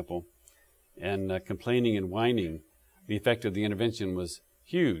 for example, and complaining and whining, the effect of the intervention was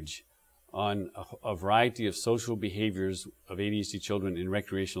huge on a variety of social behaviors of ADHD children in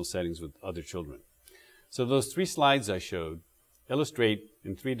recreational settings with other children. So those three slides I showed illustrate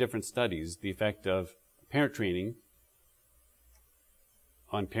in three different studies the effect of parent training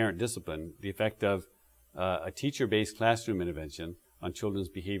on parent discipline, the effect of a teacher-based classroom intervention on children's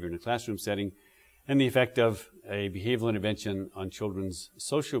behavior in a classroom setting, and the effect of a behavioral intervention on children's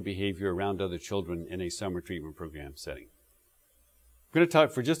social behavior around other children in a summer treatment program setting. I'm going to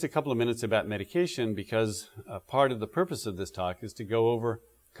talk for just a couple of minutes about medication because part of the purpose of this talk is to go over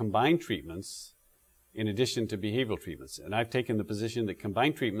combined treatments in addition to behavioral treatments. And I've taken the position that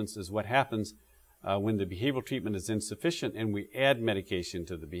combined treatments is what happens when the behavioral treatment is insufficient and we add medication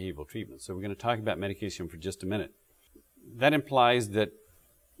to the behavioral treatment. So we're going to talk about medication for just a minute. That implies that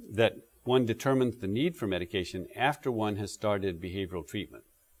one determines the need for medication after one has started behavioral treatment.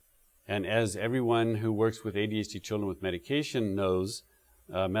 And as everyone who works with ADHD children with medication knows,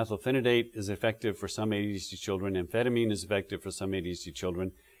 methylphenidate is effective for some ADHD children, amphetamine is effective for some ADHD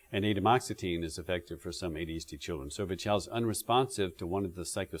children, and atomoxetine is effective for some ADHD children. So if a child is unresponsive to one of the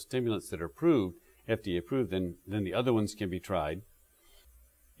psychostimulants that are approved, FDA approved, then the other ones can be tried.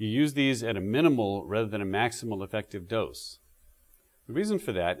 You use these at a minimal rather than a maximal effective dose. The reason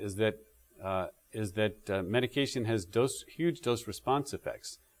for that is that medication has huge dose response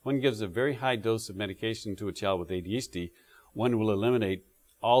effects. One gives a very high dose of medication to a child with ADHD, one will eliminate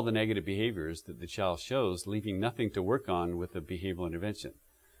all the negative behaviors that the child shows, leaving nothing to work on with a behavioral intervention.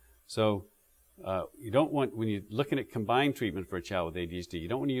 So you don't want, when you're looking at combined treatment for a child with ADHD, you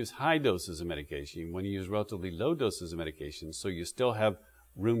don't want to use high doses of medication. You want to use relatively low doses of medication so you still have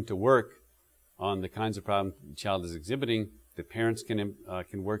room to work on the kinds of problems the child is exhibiting, that parents can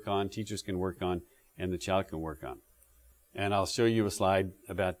work on, teachers can work on, and the child can work on. And I'll show you a slide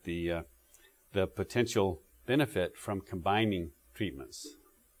about the potential benefit from combining treatments.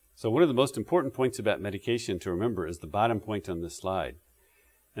 So one of the most important points about medication to remember is the bottom point on this slide.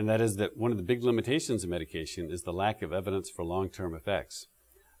 And that is that one of the big limitations of medication is the lack of evidence for long-term effects.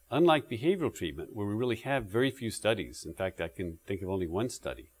 Unlike behavioral treatment, where we really have very few studies, in fact, I can think of only one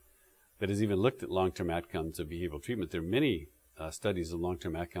study that has even looked at long-term outcomes of behavioral treatment. There are many studies of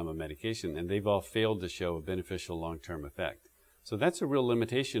long-term outcome of medication, and they've all failed to show a beneficial long-term effect. So that's a real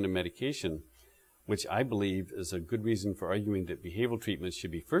limitation of medication, which I believe is a good reason for arguing that behavioral treatment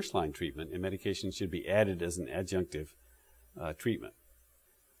should be first-line treatment and medication should be added as an adjunctive treatment.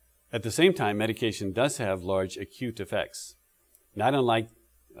 At the same time, medication does have large acute effects. Not unlike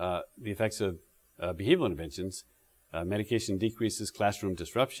the effects of behavioral interventions, medication decreases classroom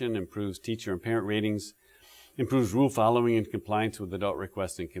disruption, improves teacher and parent ratings, improves rule following and compliance with adult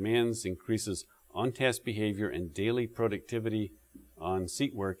requests and commands, increases on-task behavior and daily productivity on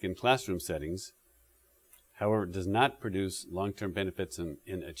seat work in classroom settings. However, it does not produce long-term benefits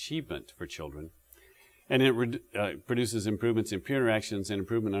in achievement for children. And it produces improvements in peer interactions and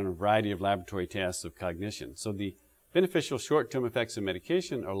improvement on a variety of laboratory tasks of cognition. So the beneficial short-term effects of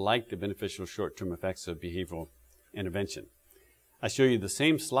medication are like the beneficial short-term effects of behavioral intervention. I show you the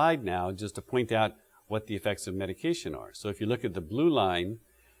same slide now just to point out what the effects of medication are. So if you look at the blue line,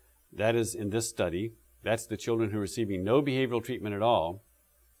 that is in this study, that's the children who are receiving no behavioral treatment at all.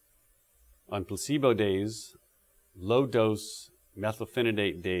 On placebo days, low-dose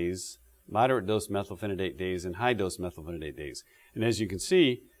methylphenidate days, moderate dose methylphenidate days, and high dose methylphenidate days. And as you can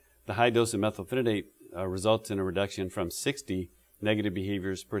see, the high dose of methylphenidate results in a reduction from 60 negative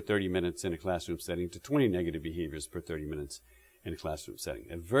behaviors per 30 minutes in a classroom setting to 20 negative behaviors per 30 minutes in a classroom setting.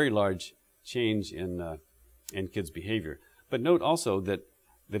 A very large change in kids' behavior. But note also that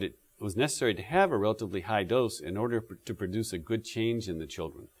it was necessary to have a relatively high dose in order to produce a good change in the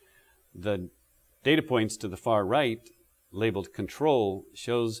children. The data points to the far right, labeled control,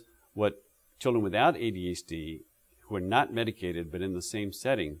 shows what children without ADHD who are not medicated but in the same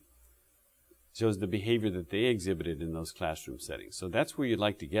setting, shows the behavior that they exhibited in those classroom settings. So that's where you'd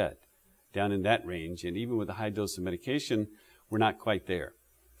like to get, down in that range. And even with a high dose of medication, we're not quite there.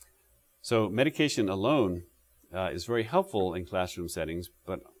 So medication alone is very helpful in classroom settings,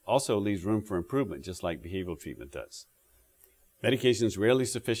 but also leaves room for improvement, just like behavioral treatment does. Medication is rarely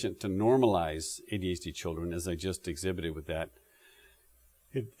sufficient to normalize ADHD children, as I just exhibited with that.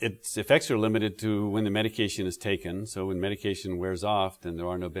 Its effects are limited to when the medication is taken. So when medication wears off, then there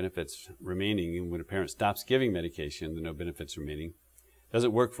are no benefits remaining. And when a parent stops giving medication, there are no benefits remaining. Does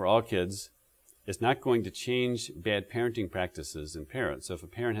it work for all kids? It's not going to change bad parenting practices in parents. So if a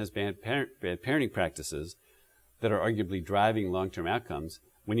parent has bad parenting practices that are arguably driving long-term outcomes,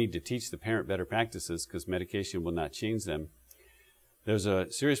 we need to teach the parent better practices because medication will not change them. There's a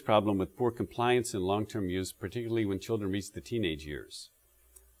serious problem with poor compliance and long-term use, particularly when children reach the teenage years.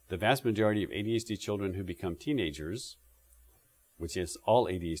 The vast majority of ADHD children who become teenagers, which is all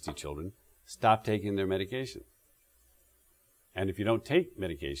ADHD children, stop taking their medication. And if you don't take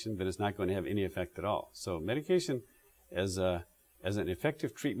medication, then it's not going to have any effect at all. So medication as an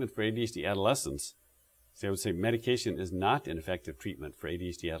effective treatment for ADHD adolescents, I would say medication is not an effective treatment for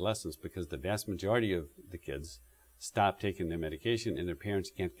ADHD adolescents because the vast majority of the kids stop taking their medication and their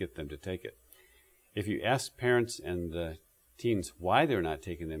parents can't get them to take it. If you ask parents and the teens why they're not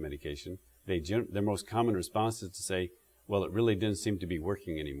taking their medication, their most common response is to say, well, it really didn't seem to be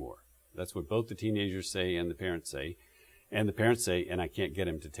working anymore. That's what both the teenagers say and the parents say. And the parents say, and I can't get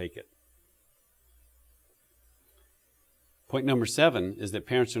him to take it. Point number 7 is that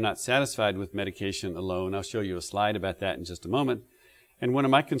parents are not satisfied with medication alone. I'll show you a slide about that in just a moment. And one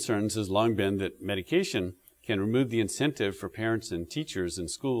of my concerns has long been that medication can remove the incentive for parents and teachers in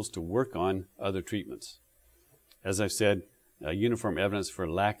schools to work on other treatments. As I've said, uniform evidence for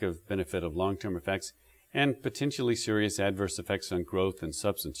lack of benefit of long-term effects and potentially serious adverse effects on growth and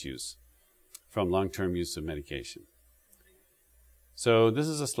substance use from long-term use of medication. So this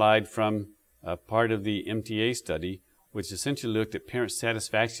is a slide from part of the MTA study, which essentially looked at parent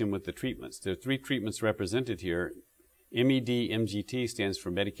satisfaction with the treatments. There are 3 treatments represented here. MED-MGT stands for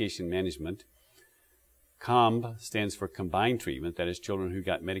medication management. COMB stands for combined treatment, that is children who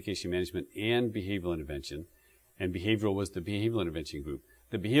got medication management and behavioral intervention. And behavioral was the behavioral intervention group.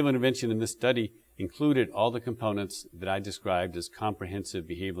 The behavioral intervention in this study included all the components that I described as comprehensive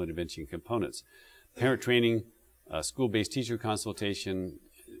behavioral intervention components. Parent training, school-based teacher consultation,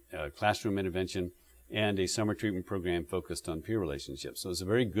 classroom intervention, and a summer treatment program focused on peer relationships. So it's a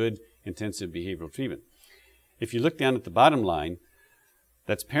very good intensive behavioral treatment. If you look down at the bottom line,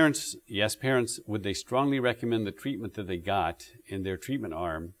 that's parents, you ask parents, would they strongly recommend the treatment that they got in their treatment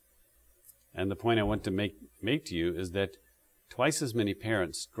arm? And the point I want to make to you is that twice as many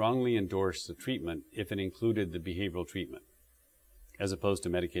parents strongly endorse the treatment if it included the behavioral treatment, as opposed to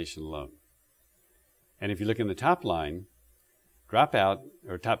medication alone. And if you look in the top line, dropout,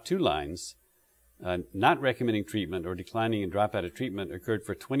 or top 2 lines, not recommending treatment or declining and dropout of treatment occurred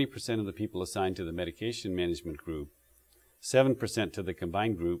for 20% of the people assigned to the medication management group, 7% to the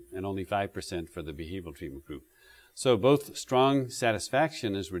combined group, and only 5% for the behavioral treatment group. So both strong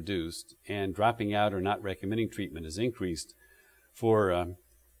satisfaction is reduced and dropping out or not recommending treatment is increased for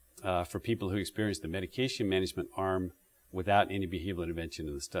people who experience the medication management arm without any behavioral intervention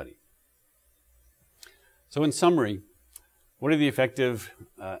in the study. So in summary, what are the effective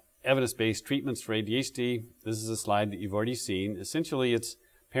evidence-based treatments for ADHD? This is a slide that you've already seen. Essentially, it's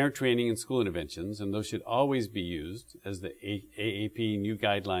parent training and school interventions, and those should always be used as the AAP new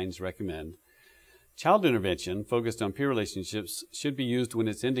guidelines recommend. Child intervention focused on peer relationships should be used when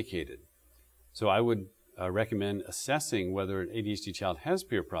it's indicated. So I would recommend assessing whether an ADHD child has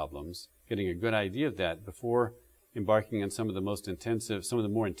peer problems, getting a good idea of that before embarking on some of the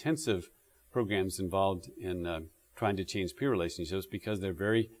more intensive programs involved in trying to change peer relationships, because they're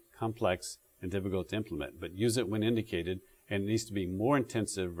very complex and difficult to implement. But use it when indicated, and it needs to be more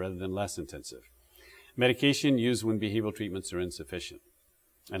intensive rather than less intensive. Medication used when behavioral treatments are insufficient.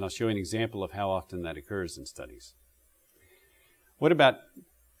 And I'll show you an example of how often that occurs in studies. What about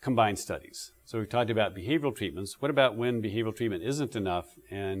combined studies? So we've talked about behavioral treatments. What about when behavioral treatment isn't enough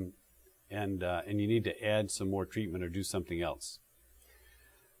and and you need to add some more treatment or do something else.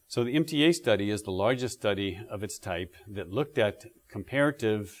 So the MTA study is the largest study of its type that looked at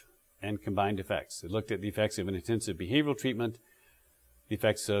comparative and combined effects. It looked at the effects of an intensive behavioral treatment, the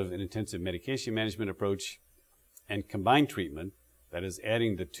effects of an intensive medication management approach, and combined treatment, that is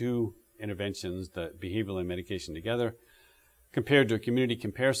adding the two interventions, the behavioral and medication together, compared to a community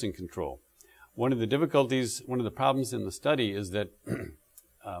comparison control. One of the problems in the study is that,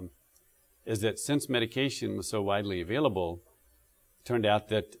 since medication was so widely available, it turned out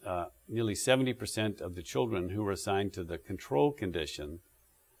that nearly 70% of the children who were assigned to the control condition,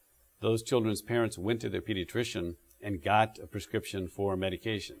 those children's parents went to their pediatrician and got a prescription for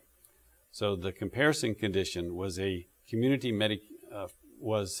medication. So the comparison condition was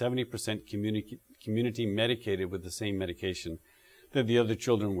was 70% community medicated with the same medication that the other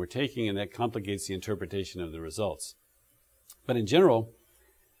children were taking, and that complicates the interpretation of the results. But in general,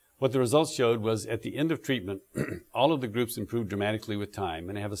 what the results showed was at the end of treatment, all of the groups improved dramatically with time,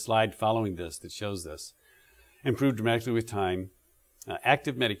 and I have a slide following this that shows this. Improved dramatically with time.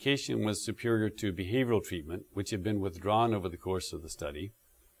 Active medication was superior to behavioral treatment, which had been withdrawn over the course of the study.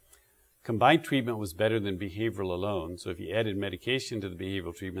 Combined treatment was better than behavioral alone, so if you added medication to the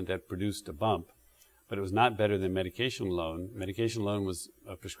behavioral treatment, that produced a bump, but it was not better than medication alone. Medication alone was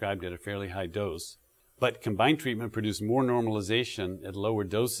prescribed at a fairly high dose. But combined treatment produced more normalization at lower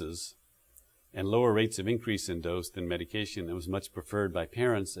doses and lower rates of increase in dose than medication. It was much preferred by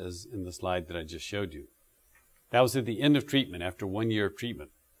parents, as in the slide that I just showed you. That was at the end of treatment, after 1 year of treatment.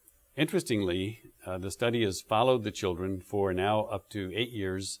 Interestingly, the study has followed the children for now up to 8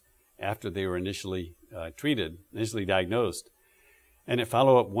 years after they were initially diagnosed. And at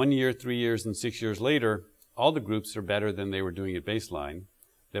follow-up 1 year, 3 years, and 6 years later, all the groups are better than they were doing at baseline.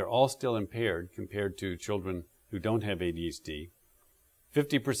 They're all still impaired compared to children who don't have ADHD.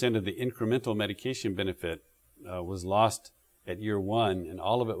 50% of the incremental medication benefit was lost at year 1, and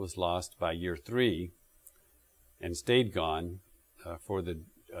all of it was lost by year 3 and stayed gone for the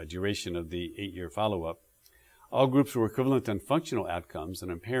duration of the 8-year follow-up. All groups were equivalent on functional outcomes and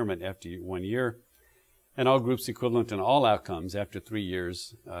impairment after 1 year, and all groups equivalent in all outcomes after 3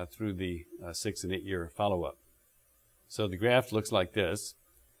 years through the 6 and 8 year follow-up. So the graph looks like this.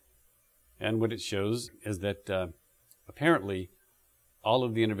 And what it shows is that apparently all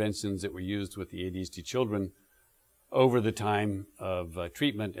of the interventions that were used with the ADHD children over the time of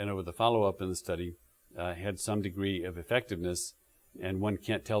treatment and over the follow-up in the study had some degree of effectiveness, and one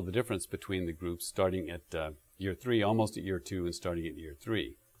can't tell the difference between the groups starting at year 3, almost at year 2, and starting at year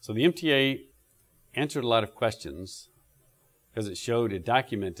 3. So the MTA answered a lot of questions because it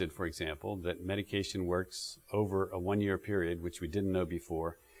documented, for example, that medication works over a 1 year period, which we didn't know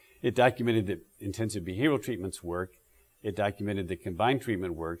before. It documented that intensive behavioral treatments work. It documented that combined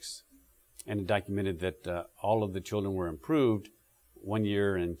treatment works. And it documented that all of the children were improved 1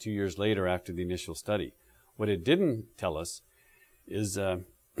 year and 2 years later after the initial study. What it didn't tell us is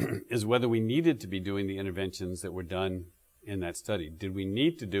whether we needed to be doing the interventions that were done in that study. Did we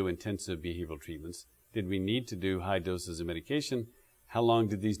need to do intensive behavioral treatments? Did we need to do high doses of medication? How long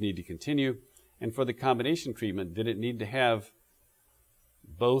did these need to continue? And for the combination treatment, did it need to have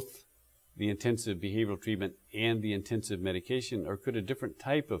both the intensive behavioral treatment and the intensive medication, or could a different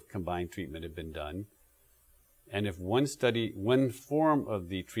type of combined treatment have been done? And if one form of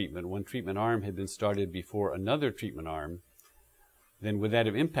the treatment, one treatment arm had been started before another treatment arm, then would that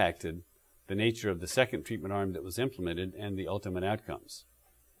have impacted the nature of the second treatment arm that was implemented and the ultimate outcomes?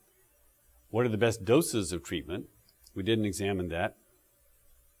 What are the best doses of treatment? We didn't examine that.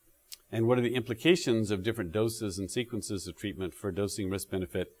 And what are the implications of different doses and sequences of treatment for dosing,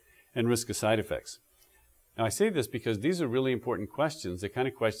 risk-benefit, and risk of side effects? Now, I say this because these are really important questions, the kind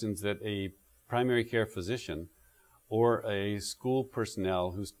of questions that a primary care physician or a school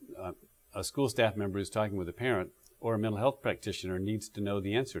personnel, a school staff member who's talking with a parent, or a mental health practitioner needs to know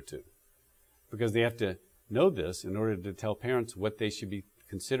the answer to. Because they have to know this in order to tell parents what they should be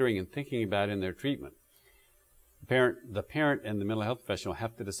considering and thinking about in their treatment. The parent and the mental health professional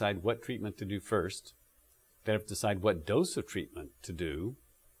have to decide what treatment to do first. They have to decide what dose of treatment to do.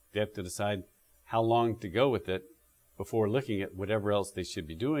 They have to decide how long to go with it before looking at whatever else they should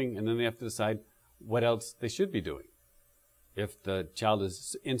be doing, and then they have to decide what else they should be doing if the child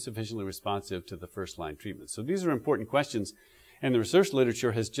is insufficiently responsive to the first-line treatment. So these are important questions, and the research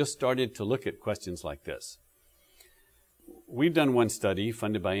literature has just started to look at questions like this. We've done one study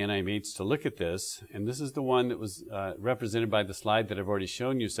funded by NIMH to look at this, and this is the one that was represented by the slide that I've already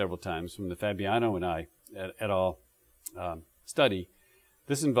shown you several times from the Fabiano and I et al. Study.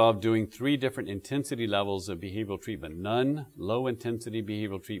 This involved doing 3 different intensity levels of behavioral treatment: none, low-intensity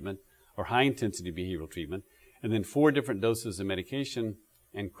behavioral treatment, or high-intensity behavioral treatment, and then 4 different doses of medication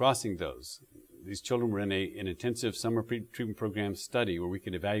and crossing those. These children were in an intensive summer treatment program study where we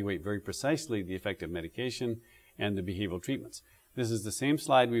could evaluate very precisely the effect of medication and the behavioral treatments. This is the same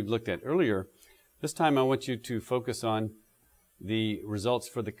slide we've looked at earlier. This time I want you to focus on the results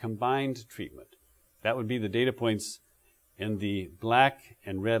for the combined treatment. That would be the data points in the black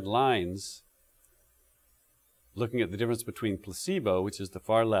and red lines, looking at the difference between placebo, which is the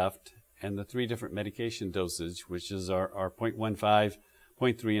far left, and the 3 different medication dosage, which is our 0.15,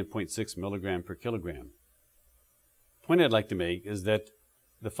 0.3, and 0.6 milligram per kilogram. The point I'd like to make is that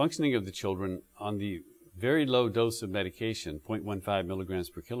the functioning of the children on the very low dose of medication, 0.15 milligrams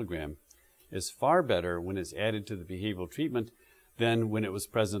per kilogram, is far better when it's added to the behavioral treatment than when it was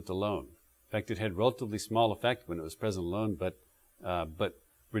present alone. In fact, it had relatively small effect when it was present alone, but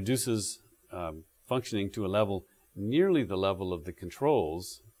reduces functioning to a level nearly the level of the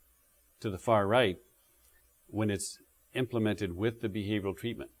controls to the far right when it's implemented with the behavioral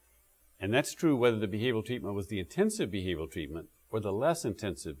treatment. And that's true whether the behavioral treatment was the intensive behavioral treatment or the less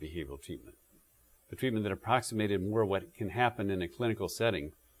intensive behavioral treatment, the treatment that approximated more what can happen in a clinical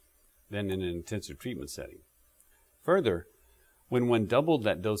setting than in an intensive treatment setting. Further, when one doubled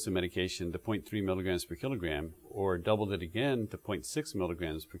that dose of medication to 0.3 milligrams per kilogram, or doubled it again to 0.6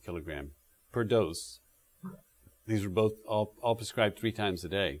 milligrams per kilogram per dose, these were both all prescribed 3 times a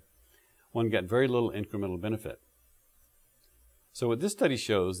day, one got very little incremental benefit. So what this study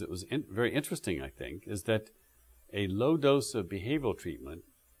shows that was very interesting, I think, is that a low dose of behavioral treatment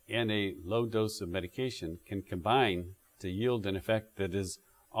and a low dose of medication can combine to yield an effect that is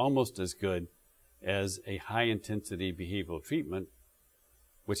almost as good as a high-intensity behavioral treatment,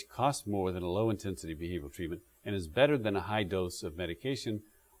 which costs more than a low-intensity behavioral treatment, and is better than a high dose of medication,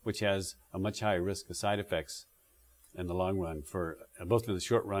 which has a much higher risk of side effects in the long run, for both in the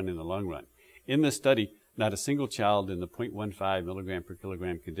short run and the long run. In this study, not a single child in the 0.15 milligram per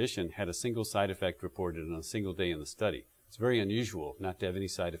kilogram condition had a single side effect reported on a single day in the study. It's very unusual not to have any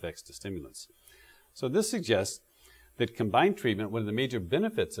side effects to stimulants. So this suggests that combined treatment, one of the major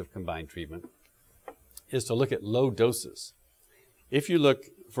benefits of combined treatment, is to look at low doses. If you look,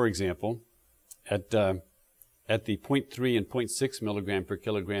 for example, at the 0.3 and 0.6 milligram per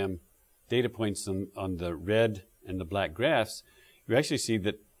kilogram data points on the red and the black graphs, you actually see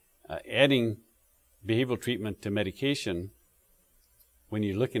that adding behavioral treatment to medication, when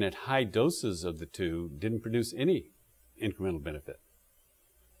you're looking at high doses of the two, didn't produce any incremental benefit.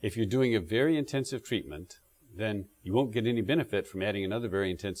 If you're doing a very intensive treatment, then you won't get any benefit from adding another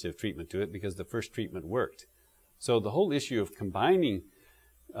very intensive treatment to it because the first treatment worked. So the whole issue of combining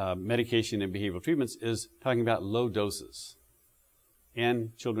medication and behavioral treatments is talking about low doses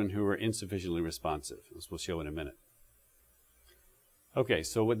and children who are insufficiently responsive, as we'll show in a minute. Okay,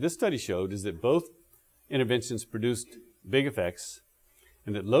 so what this study showed is that both interventions produced big effects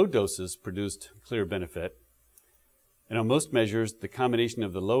and that low doses produced clear benefit. And on most measures, the combination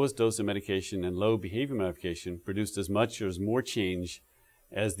of the lowest dose of medication and low behavior modification produced as much or as more change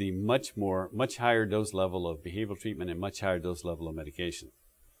as the much higher dose level of behavioral treatment and much higher dose level of medication.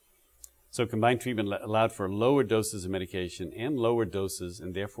 So combined treatment allowed for lower doses of medication and lower doses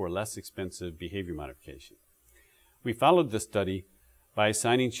and therefore less expensive behavior modification. We followed this study by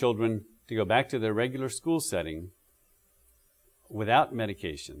assigning children to go back to their regular school setting without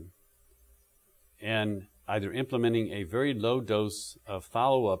medication and either implementing a very low dose of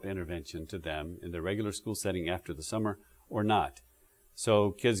follow-up intervention to them in the regular school setting after the summer or not.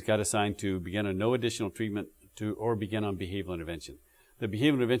 So kids got assigned to begin on no additional treatment or begin on behavioral intervention. The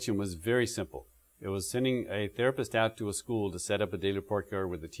behavioral intervention was very simple. It was sending a therapist out to a school to set up a daily report card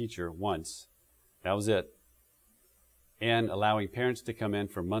with a teacher once. That was it. And allowing parents to come in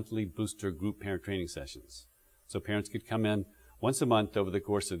for monthly booster group parent training sessions. So parents could come in once a month over the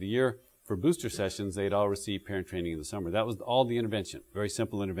course of the year. For booster sessions, they'd all receive parent training in the summer. That was all the intervention, very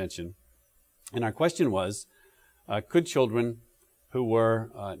simple intervention. And our question was, could children who were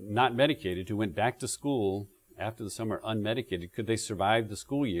not medicated, who went back to school after the summer unmedicated, could they survive the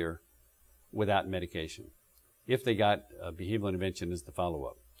school year without medication if they got behavioral intervention as the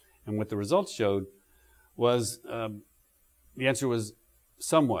follow-up? And what the results showed was the answer was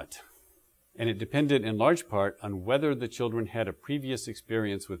somewhat. And it depended in large part on whether the children had a previous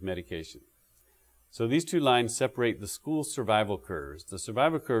experience with medication. So these two lines separate the school survival curves. The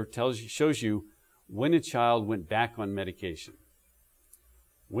survival curve shows you when a child went back on medication.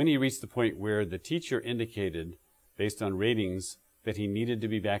 When he reached the point where the teacher indicated, based on ratings, that he needed to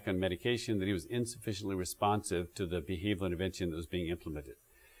be back on medication, that he was insufficiently responsive to the behavioral intervention that was being implemented.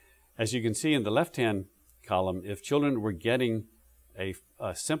 As you can see in the left-hand column, if children were getting a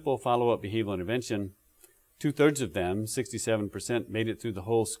simple follow-up behavioral intervention, 2/3 of them, 67%, made it through the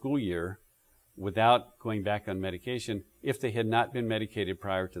whole school year without going back on medication if they had not been medicated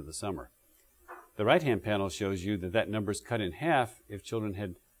prior to the summer. The right-hand panel shows you that that number is cut in half if children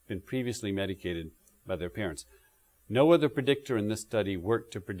had been previously medicated by their parents. No other predictor in this study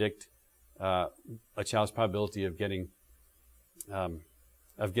worked to predict a child's probability of getting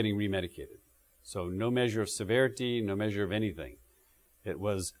remedicated. So no measure of severity, no measure of anything. It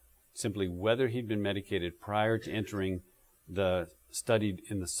was simply whether he'd been medicated prior to entering the study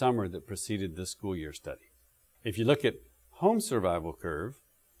in the summer that preceded the school year study. If you look at home survival curve,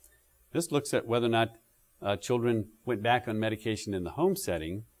 this looks at whether or not children went back on medication in the home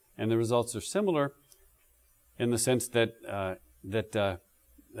setting, and the results are similar in the sense that the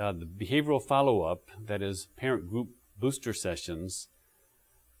behavioral follow-up, that is parent group booster sessions,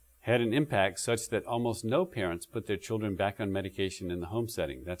 had an impact such that almost no parents put their children back on medication in the home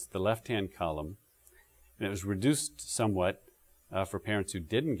setting. That's the left-hand column. And it was reduced somewhat for parents who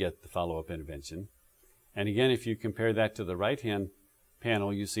didn't get the follow-up intervention. And again, if you compare that to the right-hand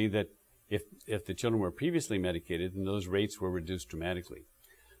panel, you see that if the children were previously medicated, then those rates were reduced dramatically.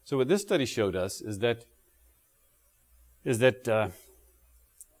 So what this study showed us is that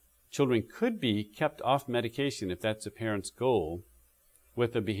children could be kept off medication if that's a parent's goal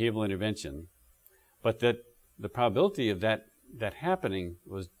with a behavioral intervention, but that the probability of that happening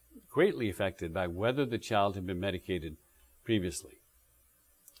was greatly affected by whether the child had been medicated previously.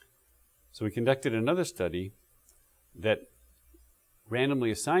 So we conducted another study that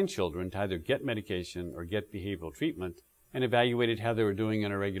randomly assigned children to either get medication or get behavioral treatment and evaluated how they were doing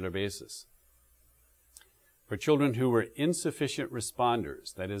on a regular basis. For children who were insufficient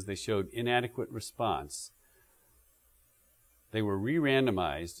responders, that is, they showed inadequate response, they were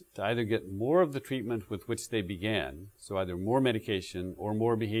re-randomized to either get more of the treatment with which they began, so either more medication or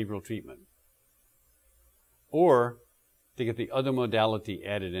more behavioral treatment, or to get the other modality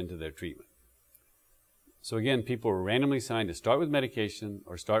added into their treatment. So again, people were randomly assigned to start with medication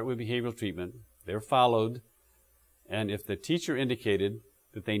or start with behavioral treatment. They're followed, and if the teacher indicated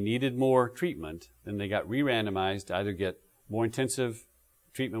that they needed more treatment, then they got re-randomized to either get more intensive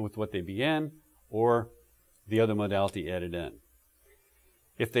treatment with what they began or the other modality added in.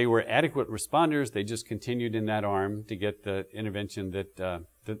 If they were adequate responders, they just continued in that arm to get the intervention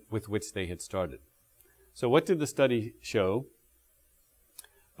with which they had started. So what did the study show?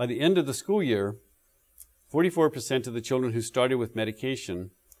 By the end of the school year, 44% of the children who started with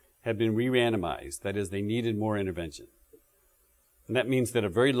medication had been re-randomized. That is, they needed more intervention. And that means that a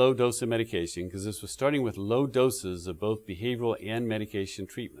very low dose of medication, because this was starting with low doses of both behavioral and medication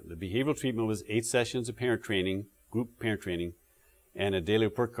treatment. The behavioral treatment was 8 sessions of parent training, group parent training, and a daily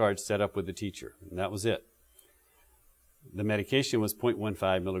report card set up with the teacher. And that was it. The medication was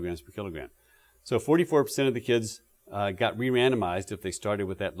 0.15 milligrams per kilogram. So 44% of the kids got re-randomized if they started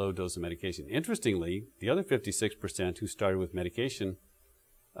with that low dose of medication. Interestingly, the other 56% who started with medication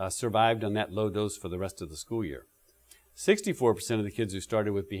survived on that low dose for the rest of the school year. 64% of the kids who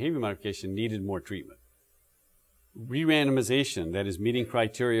started with behavior modification needed more treatment. Re-randomization, that is meeting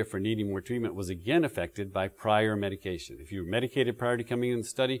criteria for needing more treatment, was again affected by prior medication. If you were medicated prior to coming in the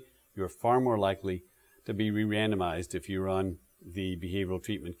study, you are far more likely to be re-randomized if you're on the behavioral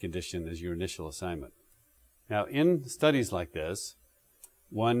treatment condition as your initial assignment. Now, in studies like this,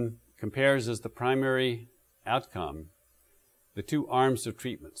 one compares as the primary outcome the two arms of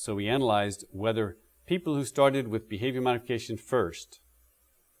treatment. So we analyzed whether people who started with behavior modification first,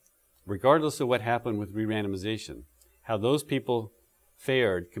 regardless of what happened with re-randomization, how those people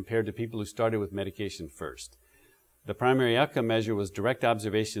fared compared to people who started with medication first. The primary outcome measure was direct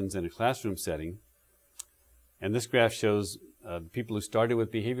observations in a classroom setting, and this graph shows the people who started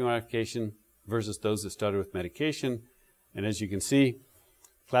with behavior modification versus those that started with medication. And as you can see,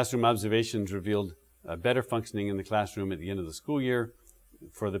 classroom observations revealed better functioning in the classroom at the end of the school year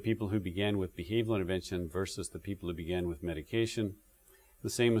for the people who began with behavioral intervention versus the people who began with medication. The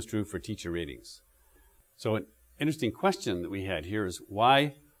same is true for teacher ratings. So an interesting question that we had here is,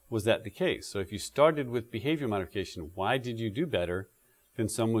 why was that the case? So if you started with behavior modification, why did you do better than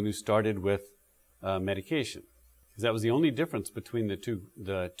someone who started with medication? Because that was the only difference between the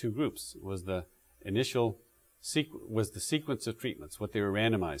two groups, was the sequence of treatments, what they were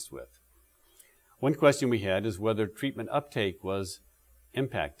randomized with. One question we had is whether treatment uptake was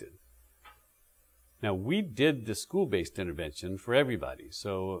impacted. Now, we did the school-based intervention for everybody.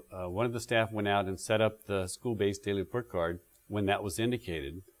 So one of the staff went out and set up the school-based daily report card when that was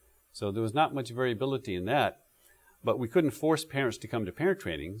indicated. So there was not much variability in that, but we couldn't force parents to come to parent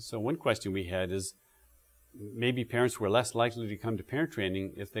training. So one question we had is, maybe parents were less likely to come to parent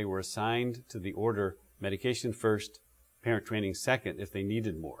training if they were assigned to the order medication first, parent training second if they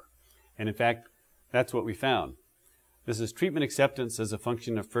needed more. And in fact, that's what we found. This is treatment acceptance as a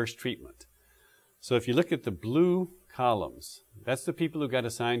function of first treatment. So if you look at the blue columns, that's the people who got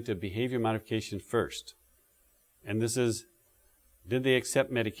assigned to behavior modification first. And this is, did they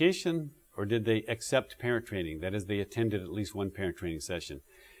accept medication or did they accept parent training? That is, they attended at least one parent training session.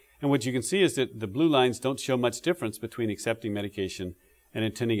 And what you can see is that the blue lines don't show much difference between accepting medication and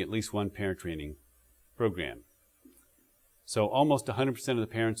attending at least one parent training program. So almost 100% of the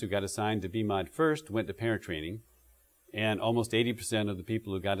parents who got assigned to BMOD first went to parent training, and almost 80% of the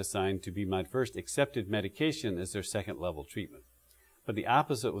people who got assigned to BMOD first accepted medication as their second level treatment. But the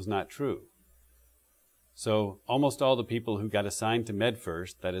opposite was not true. So almost all the people who got assigned to med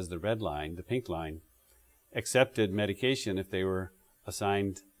first, that is the red line, the pink line, accepted medication if they were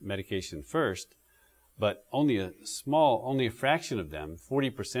assigned medication first, but only a fraction of them,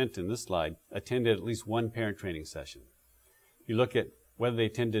 40% in this slide, attended at least one parent training session. You look at whether they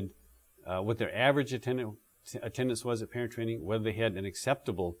attended, what their average attendance was at parent training, whether they had an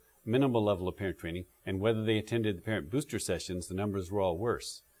acceptable minimal level of parent training, and whether they attended the parent booster sessions, the numbers were all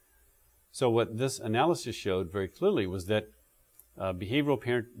worse. So what this analysis showed very clearly was that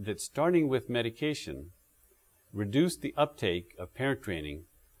that starting with medication reduced the uptake of parent training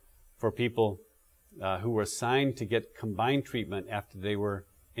for people who were assigned to get combined treatment after they were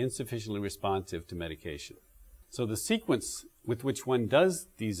insufficiently responsive to medication. So the sequence with which one does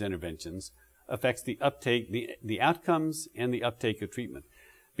these interventions affects the uptake, the outcomes and the uptake of treatment.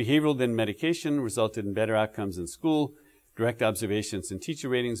 Behavioral then medication resulted in better outcomes in school. Direct observations and teacher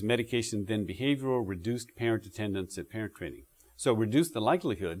ratings, medication then behavioral, reduced parent attendance at parent training. So reduced the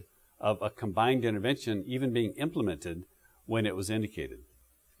likelihood of a combined intervention even being implemented when it was indicated.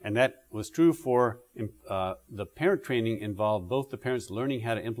 And that was true for the parent training involved both the parents learning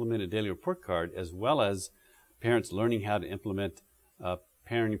how to implement a daily report card as well as parents learning how to implement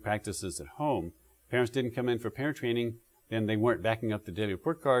parenting practices at home. Parents didn't come in for parent training, then they weren't backing up the daily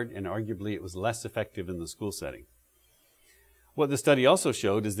report card, and arguably it was less effective in the school setting. What the study also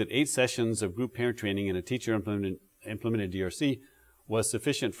showed is that 8 sessions of group parent training in a teacher-implemented DRC was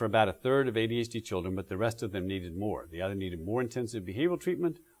sufficient for about a third of ADHD children, but the rest of them needed more. They either needed more intensive behavioral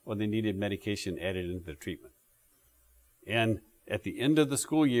treatment or they needed medication added into the treatment. And at the end of the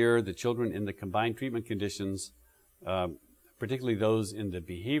school year, the children in the combined treatment conditions, particularly those in the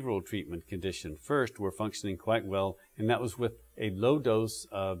behavioral treatment condition first, were functioning quite well, and that was with a low dose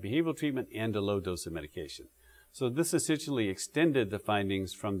of behavioral treatment and a low dose of medication. So this essentially extended the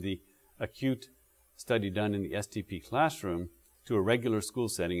findings from the acute study done in the STP classroom to a regular school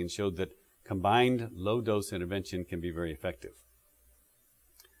setting and showed that combined low-dose intervention can be very effective.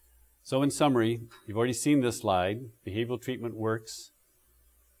 So in summary, you've already seen this slide. Behavioral treatment works.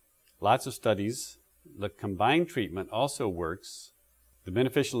 Lots of studies. The combined treatment also works. The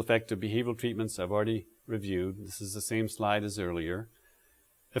beneficial effect of behavioral treatments I've already reviewed. This is the same slide as earlier.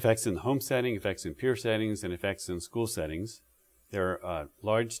 Effects in the home setting, effects in peer settings, and effects in school settings. There are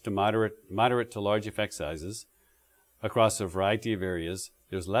moderate to large effect sizes across a variety of areas.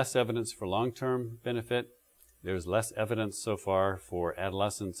 There's less evidence for long-term benefit. There's less evidence so far for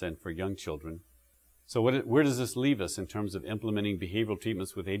adolescents and for young children. So where does this leave us in terms of implementing behavioral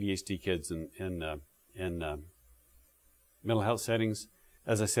treatments with ADHD kids in mental health settings?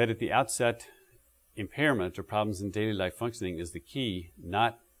 As I said at the outset, impairment or problems in daily life functioning is the key,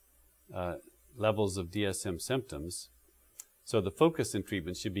 not levels of DSM symptoms. So the focus in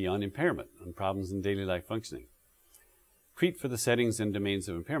treatment should be on impairment, on problems in daily life functioning. Treat for the settings and domains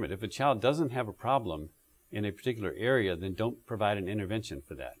of impairment. If a child doesn't have a problem in a particular area, then don't provide an intervention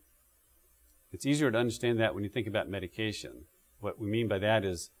for that. It's easier to understand that when you think about medication. What we mean by that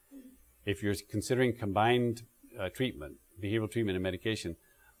is if you're considering combined treatment, behavioral treatment and medication,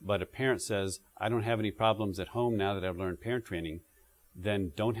 but a parent says, I don't have any problems at home now that I've learned parent training,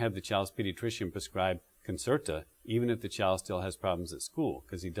 then don't have the child's pediatrician prescribe Concerta, even if the child still has problems at school,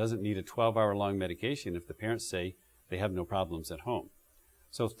 because he doesn't need a 12-hour-long medication if the parents say they have no problems at home.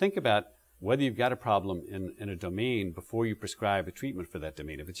 So think about whether you've got a problem in a domain before you prescribe a treatment for that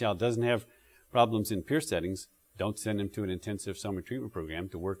domain. If a child doesn't have problems in peer settings, don't send him to an intensive summer treatment program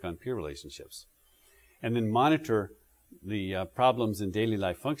to work on peer relationships. And then monitor the problems in daily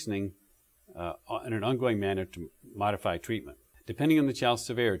life functioning in an ongoing manner to modify treatment. Depending on the child's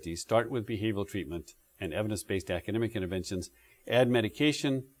severity, start with behavioral treatment and evidence-based academic interventions. Add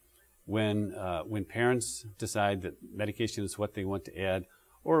medication when parents decide that medication is what they want to add,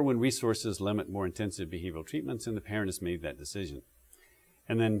 or when resources limit more intensive behavioral treatments and the parent has made that decision.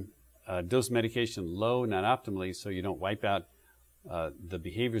 And then dose medication low, not optimally, so you don't wipe out the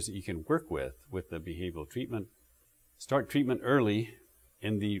behaviors that you can work with the behavioral treatment. Start treatment early.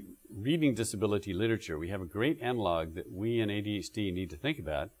 In the reading disability literature, we have a great analog that we in ADHD need to think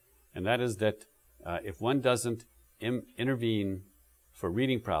about, and that is that if one doesn't intervene for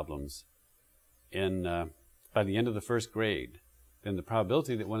reading problems by the end of the first grade, then the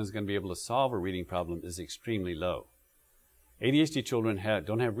probability that one is going to be able to solve a reading problem is extremely low. ADHD children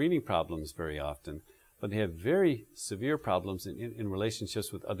don't have reading problems very often, but they have very severe problems in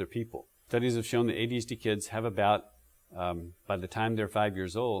relationships with other people. Studies have shown that ADHD kids have about, by the time they're 5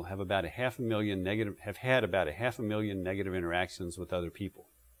 years old, have had about a half a million negative interactions with other people.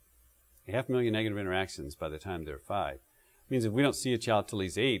 500,000 negative interactions by the time they're 5. It means if we don't see a child till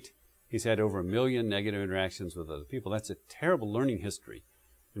he's 8, he's had over 1 million negative interactions with other people. That's a terrible learning history,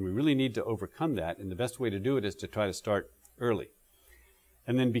 and we really need to overcome that, and the best way to do it is to try to start early.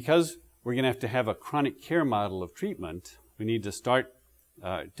 And then because we're going to have a chronic care model of treatment, we need to start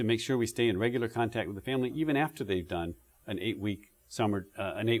to make sure we stay in regular contact with the family even after they've done an 8-week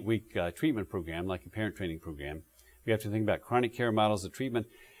treatment program, like a parent training program. We have to think about chronic care models of treatment,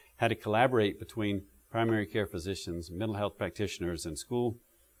 how to collaborate between primary care physicians, mental health practitioners, and school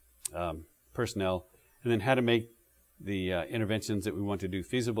personnel, and then how to make the interventions that we want to do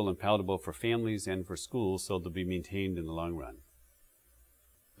feasible and palatable for families and for schools so they'll be maintained in the long run.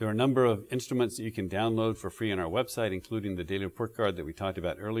 There are a number of instruments that you can download for free on our website, including the daily report card that we talked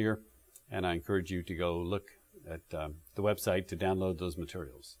about earlier, and I encourage you to go look at the website to download those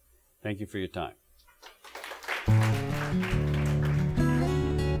materials. Thank you for your time.